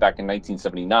self back in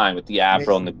 1979 with the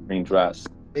afro and the green dress.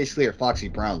 Basically, her Foxy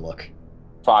Brown look.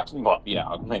 Well, yeah,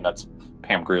 I mean that's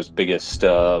Pam Grier's biggest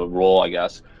role, I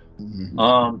guess.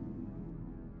 Mm-hmm.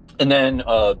 And then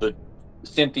the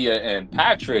Cynthia and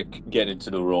Patrick get into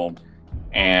the room,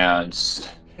 and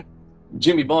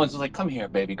Jimmy Bones is like, "Come here,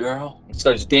 baby girl." He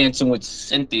starts dancing with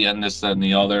Cynthia and this and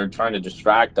the other, trying to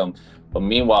distract them. But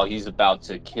meanwhile, he's about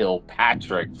to kill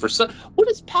Patrick. What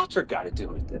does Patrick got to do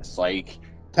with this? Like,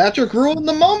 Patrick ruined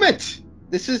the moment.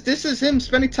 This is him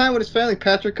spending time with his family.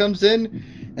 Patrick comes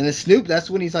in, and the Snoop. That's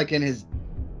when he's like in his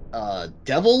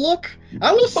devil look.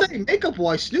 I will say, makeup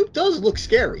wise, Snoop does look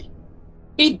scary.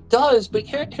 He does, but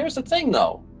here's the thing,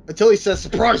 though. Until he says,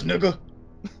 "Surprise, nigga."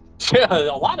 Yeah,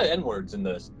 a lot of N-words in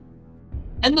this.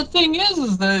 And the thing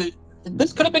is that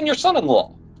this could have been your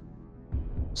son-in-law.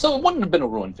 So it wouldn't have been a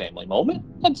ruined family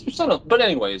moment. That's your son-in-law. But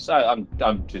anyways, I'm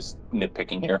just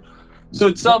nitpicking here. So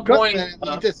at some point...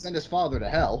 he did send his father to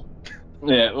hell.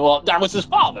 Yeah, well, that was his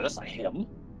father. That's not him.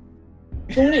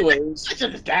 So anyways... That's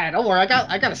his dad. Don't worry, I got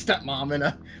a stepmom and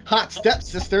a hot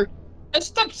stepsister. A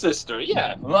stepsister,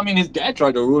 yeah. Well, I mean, his dad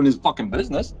tried to ruin his fucking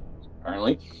business,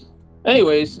 apparently.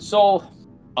 Anyways, so...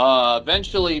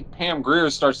 eventually, Pam Grier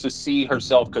starts to see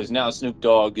herself because now Snoop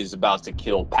Dogg is about to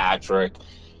kill Patrick,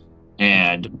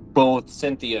 and both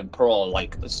Cynthia and Pearl are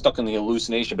like stuck in the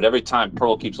hallucination. But every time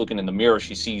Pearl keeps looking in the mirror,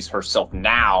 she sees herself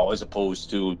now as opposed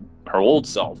to her old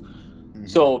self. Mm-hmm.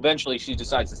 So eventually, she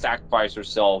decides to sacrifice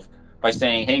herself by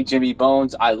saying, "Hey, Jimmy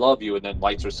Bones, I love you," and then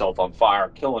lights herself on fire,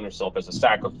 killing herself as a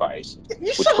sacrifice.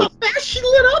 You saw how fast she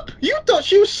lit up? You thought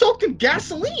she was soaked in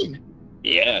gasoline.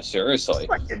 Yeah, seriously.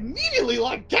 Like immediately,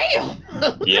 like, damn,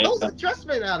 what the hell's the dress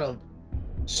made out of?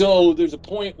 So there's a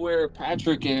point where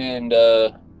Patrick and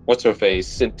what's her face,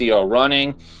 Cynthia, are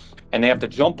running, and they have to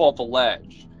jump off a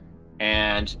ledge.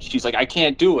 And she's like, "I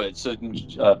can't do it." So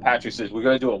Patrick says, "We're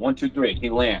gonna do it. 1, 2, 3."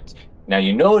 He lands. Now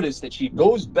you notice that she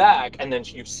goes back, and then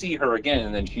you see her again,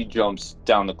 and then she jumps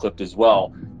down the cliff as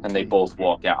well, and they both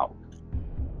walk out.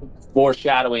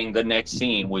 Foreshadowing the next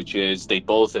scene, which is they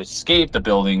both escape. The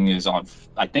building is on,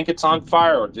 I think it's on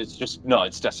fire, or it's just, no,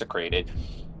 it's desecrated.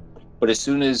 But as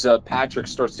soon as Patrick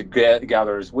starts to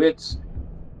gather his wits,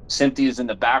 Cynthia's in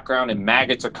the background and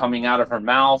maggots are coming out of her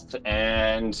mouth,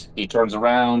 and he turns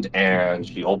around and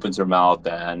she opens her mouth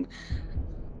and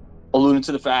alluding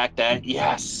to the fact that,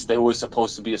 yes, there was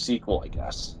supposed to be a sequel, I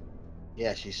guess.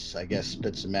 Yeah, I guess,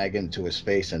 spits a maggot into his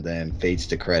face and then fades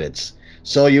to credits.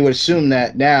 So you would assume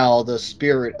that now the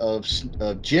spirit of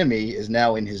Jimmy is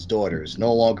now in his daughters,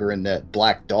 no longer in that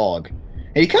black dog.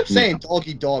 And he kept saying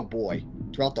 "doggy dog boy"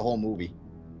 throughout the whole movie.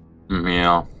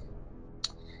 Yeah.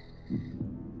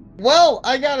 Well,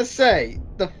 I gotta say,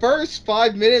 the first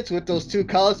 5 minutes with those two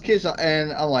college kids,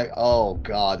 and I'm like, oh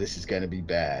god, this is gonna be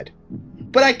bad.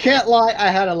 But I can't lie, I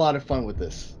had a lot of fun with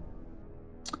this.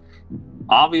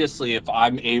 Obviously, if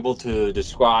I'm able to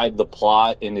describe the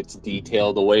plot in its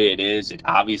detail the way it is, it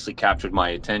obviously captured my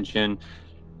attention.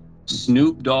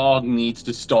 Snoop Dogg needs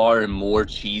to star in more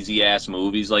cheesy ass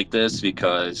movies like this,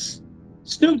 because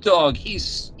Snoop Dogg,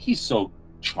 he's so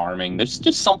charming. There's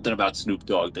just something about Snoop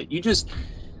Dogg that you just,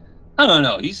 I don't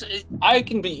know. I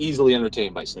can be easily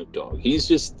entertained by Snoop Dogg. He's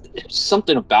just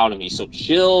something about him. He's so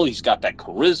chill. He's got that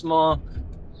charisma.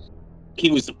 He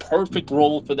was the perfect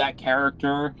role for that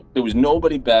character. There was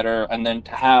nobody better. And then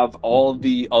to have all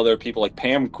the other people like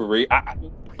Pam Grier.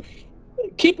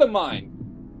 Keep in mind,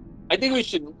 I think we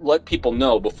should let people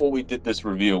know before we did this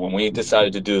review, when we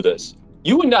decided to do this,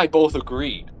 you and I both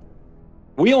agreed.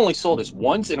 We only saw this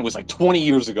once, and it was like 20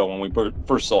 years ago when we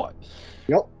first saw it.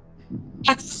 Yep.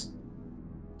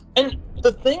 And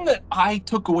the thing that I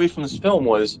took away from this film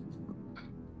was,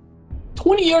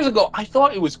 20 years ago, I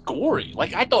thought it was gory.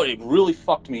 Like, I thought it really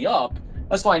fucked me up.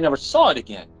 That's why I never saw it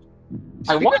again.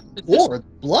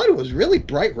 Blood was really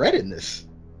bright red in this.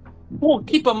 Well,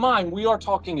 keep in mind, we are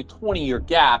talking a 20-year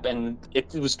gap, and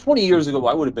if it was 20 years ago,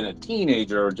 I would have been a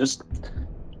teenager or just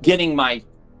getting my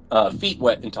feet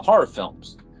wet into horror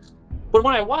films. But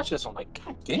when I watch this, I'm like,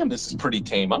 God damn, this is pretty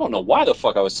tame. I don't know why the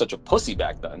fuck I was such a pussy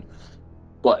back then.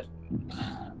 But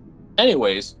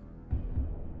anyways,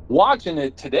 watching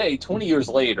it today, 20 years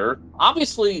later,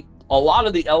 obviously a lot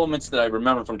of the elements that I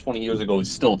remember from 20 years ago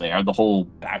is still there. The whole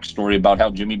backstory about how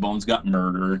Jimmy Bones got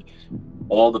murdered,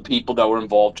 all the people that were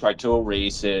involved tried to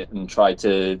erase it and tried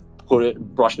to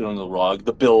brush it under the rug,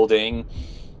 the building,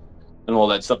 and all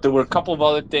that stuff. There were a couple of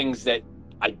other things that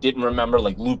I didn't remember,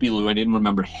 like Loopy Lou. I didn't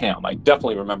remember him. I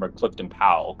definitely remember Clifton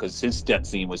Powell because his death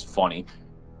scene was funny.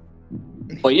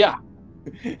 But yeah,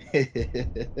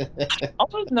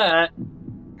 other than that,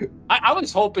 I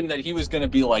was hoping that he was going to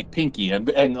be like Pinky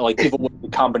and like give away the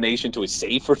combination to a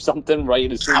safe or something,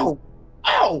 right? Ow!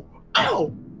 Ow!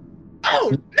 Ow!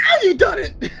 Ow! Now you done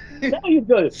it! Now you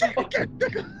done it.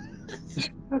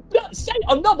 Say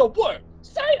another word.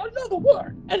 Say another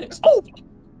word, and it's over.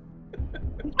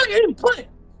 I didn't play.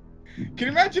 Can you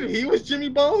imagine if he was Jimmy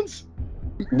Bones?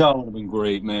 That would have been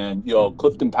great, man. Yo,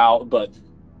 Clifton Powell, but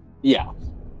yeah,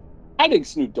 I think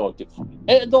Snoop Dogg did funny.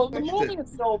 And the movie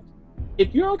itself,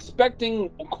 if you're expecting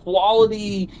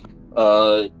quality,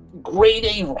 grade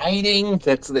A writing,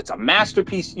 that's a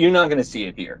masterpiece, you're not going to see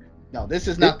it here. No, this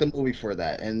is not the movie for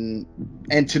that. And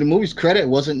to the movie's credit, it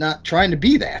wasn't not trying to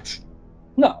be that.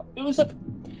 No, it was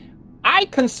I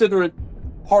consider it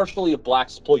partially a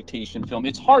blaxploitation film.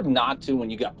 It's hard not to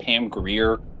when you got Pam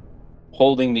Grier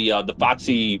holding the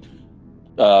Foxy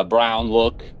Brown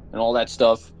look and all that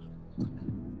stuff.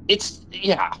 It's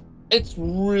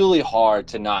really hard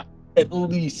to not at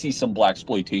least see some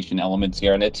blaxploitation elements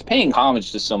here, and it's paying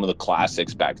homage to some of the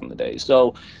classics back in the day.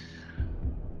 So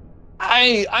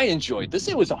I enjoyed this.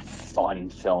 It was a fun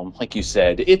film, like you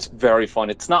said. It's very fun.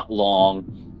 It's not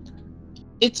long.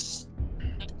 It's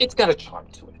got a charm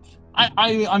to it.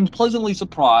 I'm pleasantly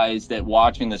surprised that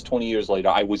watching this 20 years later,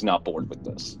 I was not bored with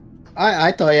this.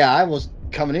 I thought, I was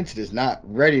coming into this not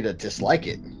ready to dislike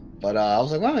it. But I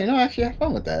was like, well, actually I had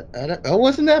fun with that. It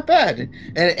wasn't that bad.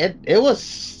 And it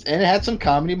had some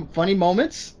funny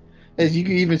moments. As you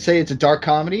could even say it's a dark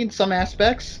comedy in some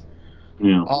aspects.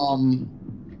 Yeah.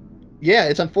 Yeah,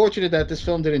 it's unfortunate that this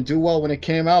film didn't do well when it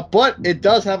came out, but it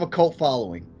does have a cult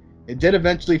following. It did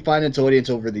eventually find its audience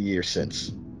over the years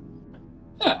since.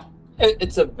 Yeah,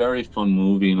 it's a very fun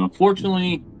movie, and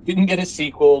unfortunately, didn't get a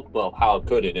sequel. Well, how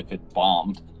could it if it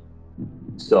bombed?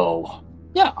 So,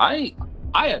 yeah, I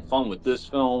had fun with this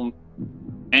film,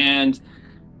 and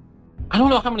I don't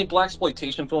know how many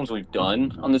blaxploitation films we've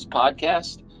done on this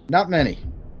podcast. Not many.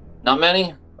 Not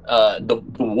many. The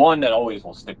one that always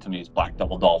will stick to me is Black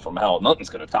Devil Doll from Hell. Nothing's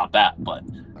gonna top that. But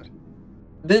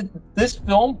this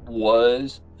film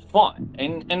was fun,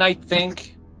 and I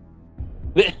think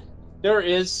there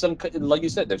is some, like you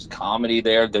said, there's comedy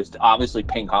there. There's obviously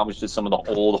paying homage to some of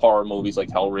the old horror movies like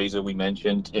Hellraiser we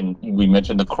mentioned, and we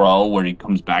mentioned The Crow, where he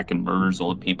comes back and murders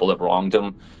all the people that wronged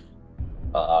him.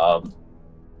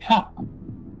 Yeah,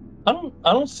 I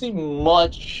don't see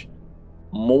much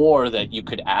more that you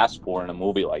could ask for in a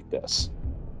movie like this.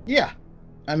 Yeah,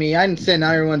 I mean, I understand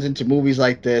not everyone's into movies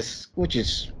like this, which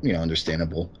is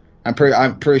understandable. I'm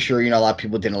pretty sure a lot of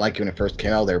people didn't like it when it first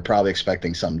came out. They were probably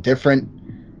expecting something different.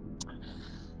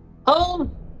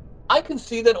 I can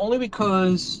see that only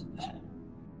because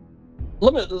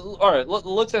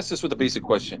let's ask this with a basic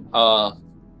question.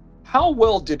 How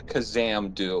well did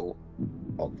Kazam do?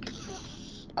 Oh,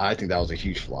 I think that was a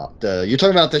huge flop. You're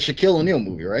talking about the Shaquille O'Neal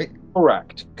movie, right?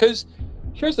 Correct. Because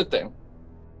here's the thing.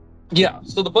 Yeah,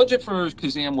 so the budget for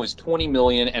Kazam was $20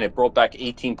 million, and it brought back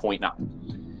 18.9.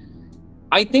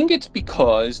 I think it's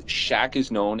because Shaq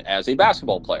is known as a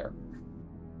basketball player.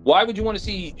 Why would you want to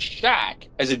see Shaq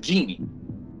as a genie?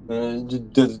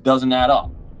 Doesn't add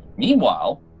up.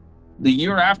 Meanwhile, the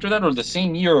year after that, or the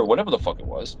same year, or whatever the fuck it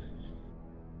was,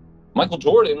 Michael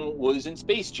Jordan was in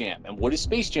Space Jam. And what is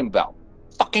Space Jam about?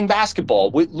 Fucking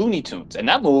basketball with Looney Tunes. And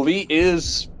that movie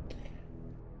is,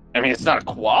 it's not a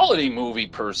quality movie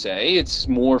per se. It's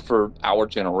more for our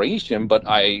generation. But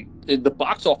the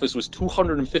box office was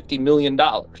 $250 million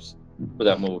for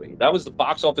that movie. That was the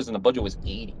box office, and the budget was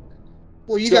 80.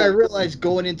 Well, you gotta realize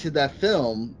going into that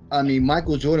film,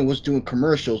 Michael Jordan was doing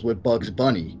commercials with Bugs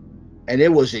Bunny, and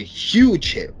it was a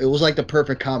huge hit. It was like the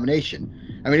perfect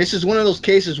combination. This is one of those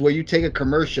cases where you take a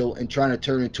commercial and trying to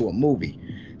turn it into a movie.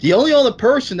 The only other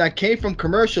person that came from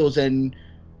commercials and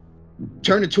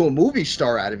turned into a movie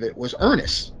star out of it was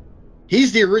Ernest.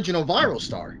 He's the original viral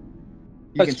star.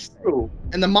 That's true.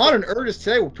 And the modern Ernest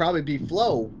today will probably be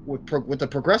Flo with the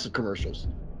progressive commercials.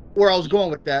 Where I was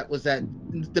going with that was that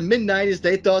in the mid-90s,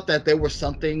 they thought that there was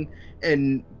something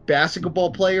in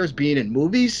basketball players being in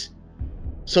movies.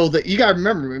 So that you got to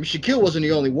remember, Shaquille wasn't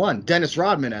the only one. Dennis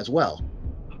Rodman as well.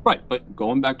 Right, but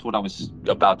going back to what I was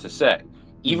about to say,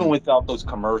 even without those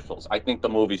commercials, I think the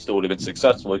movie still would have been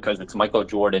successful because it's Michael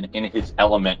Jordan in his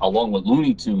element, along with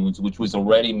Looney Tunes, which was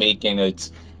already making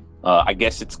its, I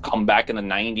guess it's come back in the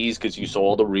 90s because you saw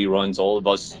all the reruns, all of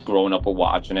us growing up were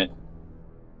watching it.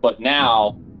 But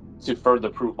now, to further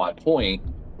prove my point,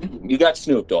 you got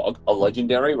Snoop Dogg, a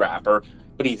legendary rapper,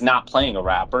 but he's not playing a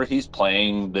rapper. He's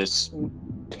playing this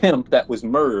pimp that was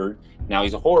murdered. Now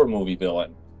he's a horror movie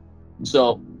villain.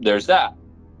 So there's that.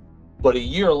 But a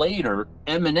year later,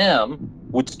 Eminem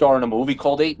would star in a movie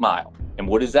called 8 Mile. And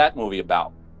what is that movie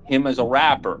about? Him as a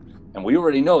rapper. And we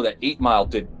already know that 8 Mile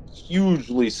did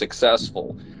hugely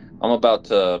successful. I'm about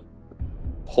to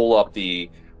pull up the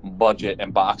budget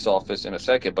and box office in a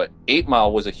second, but 8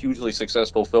 Mile was a hugely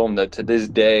successful film that to this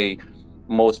day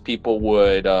most people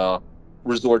would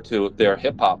resort to their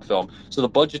hip-hop film. So the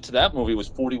budget to that movie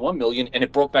was $41 million and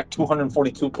it broke back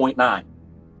 $242.9.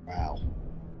 Wow.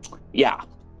 Yeah.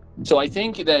 So I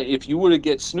think that if you were to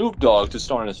get Snoop Dogg to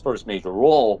star in his first major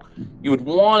role, you would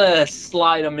want to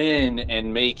slide him in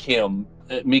and make him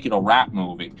making a rap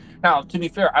movie. Now, to be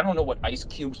fair, I don't know what Ice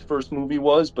Cube's first movie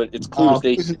was, but it's clear as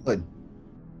day.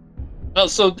 Well,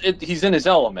 so he's in his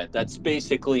element. That's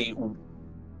basically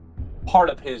part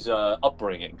of his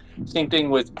upbringing. Same thing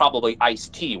with probably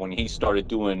Ice-T when he started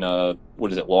doing, Law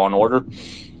and Order?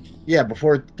 Yeah,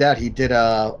 before that he did,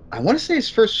 I want to say his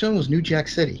first film was New Jack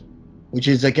City, which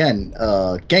is, again,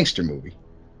 a gangster movie.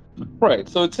 Right,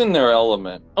 so it's in their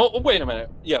element. Oh, wait a minute.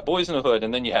 Yeah, Boys in the Hood,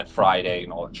 and then you had Friday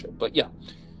and all that shit. But yeah.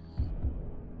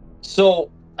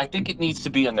 So I think it needs to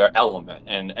be in their element.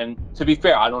 And to be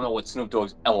fair, I don't know what Snoop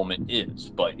Dogg's element is,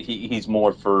 but he's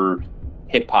more for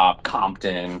hip-hop,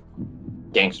 Compton,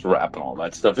 gangster rap, and all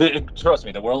that stuff. Trust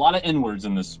me, there were a lot of N-words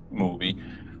in this movie.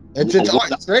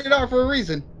 It's rated R for a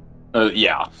reason.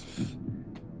 Yeah.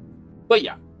 But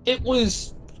yeah, it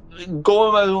was...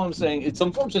 Going by what I'm saying, it's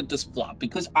unfortunate this flop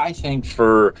because I think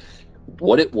for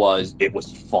what it was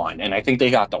fun. And I think they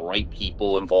got the right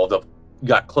people involved. You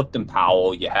got Clifton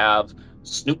Powell, you have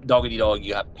Snoop Doggity Dogg,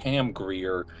 you have Pam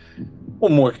Grier.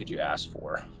 What more could you ask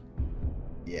for?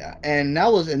 Yeah, and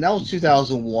that was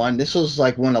 2001. This was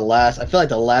like one of the last. I feel like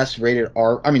the last rated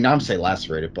R. I mean, not to say last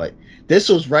rated, but this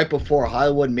was right before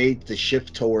Hollywood made the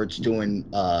shift towards doing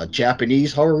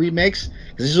Japanese horror remakes.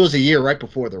 Because this was a year right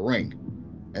before The Ring.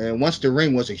 And then once The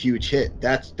Ring was a huge hit,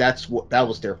 that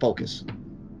was their focus.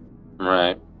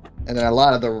 Right. And then a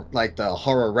lot of the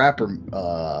horror rapper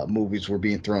movies were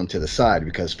being thrown to the side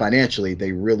because financially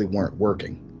they really weren't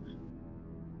working.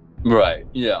 Right.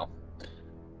 Yeah.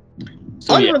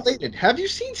 So, unrelated, have you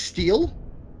seen Steel?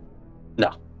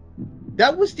 No.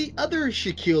 That was the other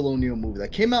Shaquille O'Neal movie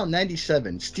that came out in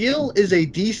 '97. Steel is a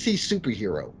DC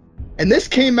superhero. And this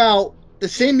came out the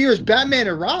same year as Batman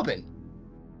and Robin.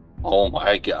 Oh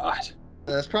my God.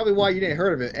 That's probably why you didn't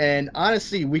heard of it. And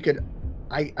honestly, we could...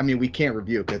 I mean, we can't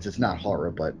review it because it's not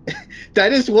horror, but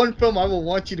that is one film I will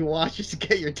want you to watch just to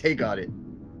get your take on it.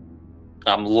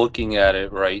 I'm looking at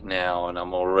it right now, and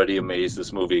I'm already amazed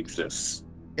this movie exists.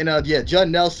 And Judd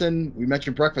Nelson, we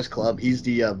mentioned Breakfast Club. He's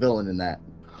the villain in that.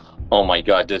 Oh my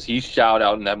God, does he shout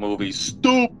out in that movie,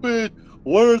 "Stupid,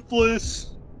 worthless"?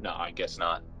 No, I guess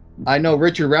not. I know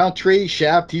Richard Roundtree,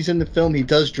 Shaft, he's in the film. He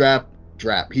does drop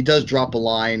a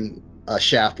line, a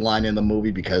Shaft line in the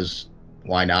movie because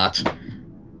why not?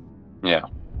 Yeah.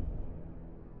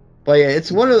 But yeah,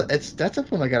 that's a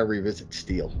film I gotta revisit.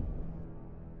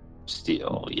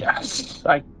 Steel, yes.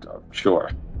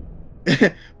 Sure.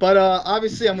 But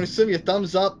obviously I'm gonna assume your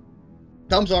thumbs are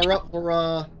up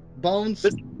for Bones.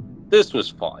 This was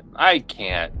fun. I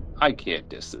can't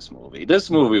diss this movie.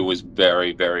 This movie was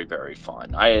very, very, very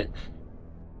fun. I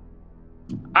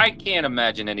can't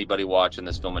imagine anybody watching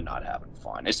this film and not having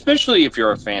fun, especially if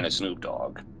you're a fan of Snoop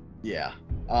Dogg. Yeah.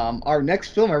 Our next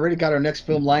film, I already got our next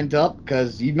film lined up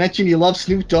because you mentioned you love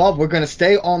Snoop Dogg. We're going to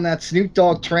stay on that Snoop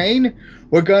Dogg train.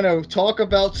 We're going to talk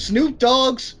about Snoop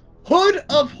Dogg's Hood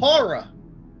of Horror.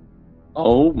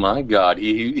 Oh my God.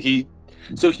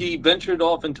 So he ventured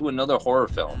off into another horror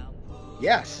film.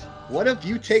 Yes. What if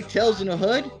you take Tales in the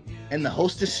Hood and the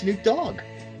host is Snoop Dogg?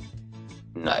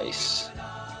 Nice.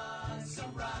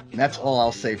 And that's all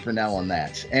I'll say for now on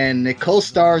that. And it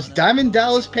co-stars Diamond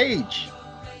Dallas Page.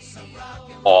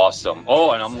 Awesome.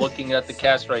 Oh, and I'm looking at the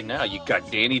cast right now. You got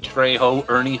Danny Trejo,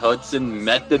 Ernie Hudson,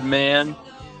 Method Man,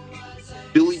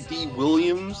 Billy D.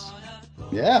 Williams.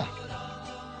 Yeah.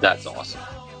 That's awesome.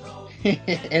 And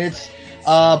it's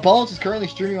Bones is currently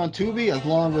streaming on Tubi as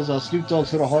long as Snoop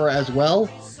Dogg's Hood of Horror as well.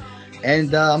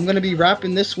 And I'm going to be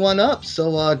wrapping this one up.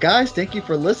 So, guys, thank you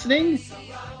for listening.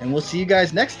 And we'll see you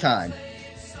guys next time.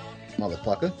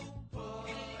 Motherfucker.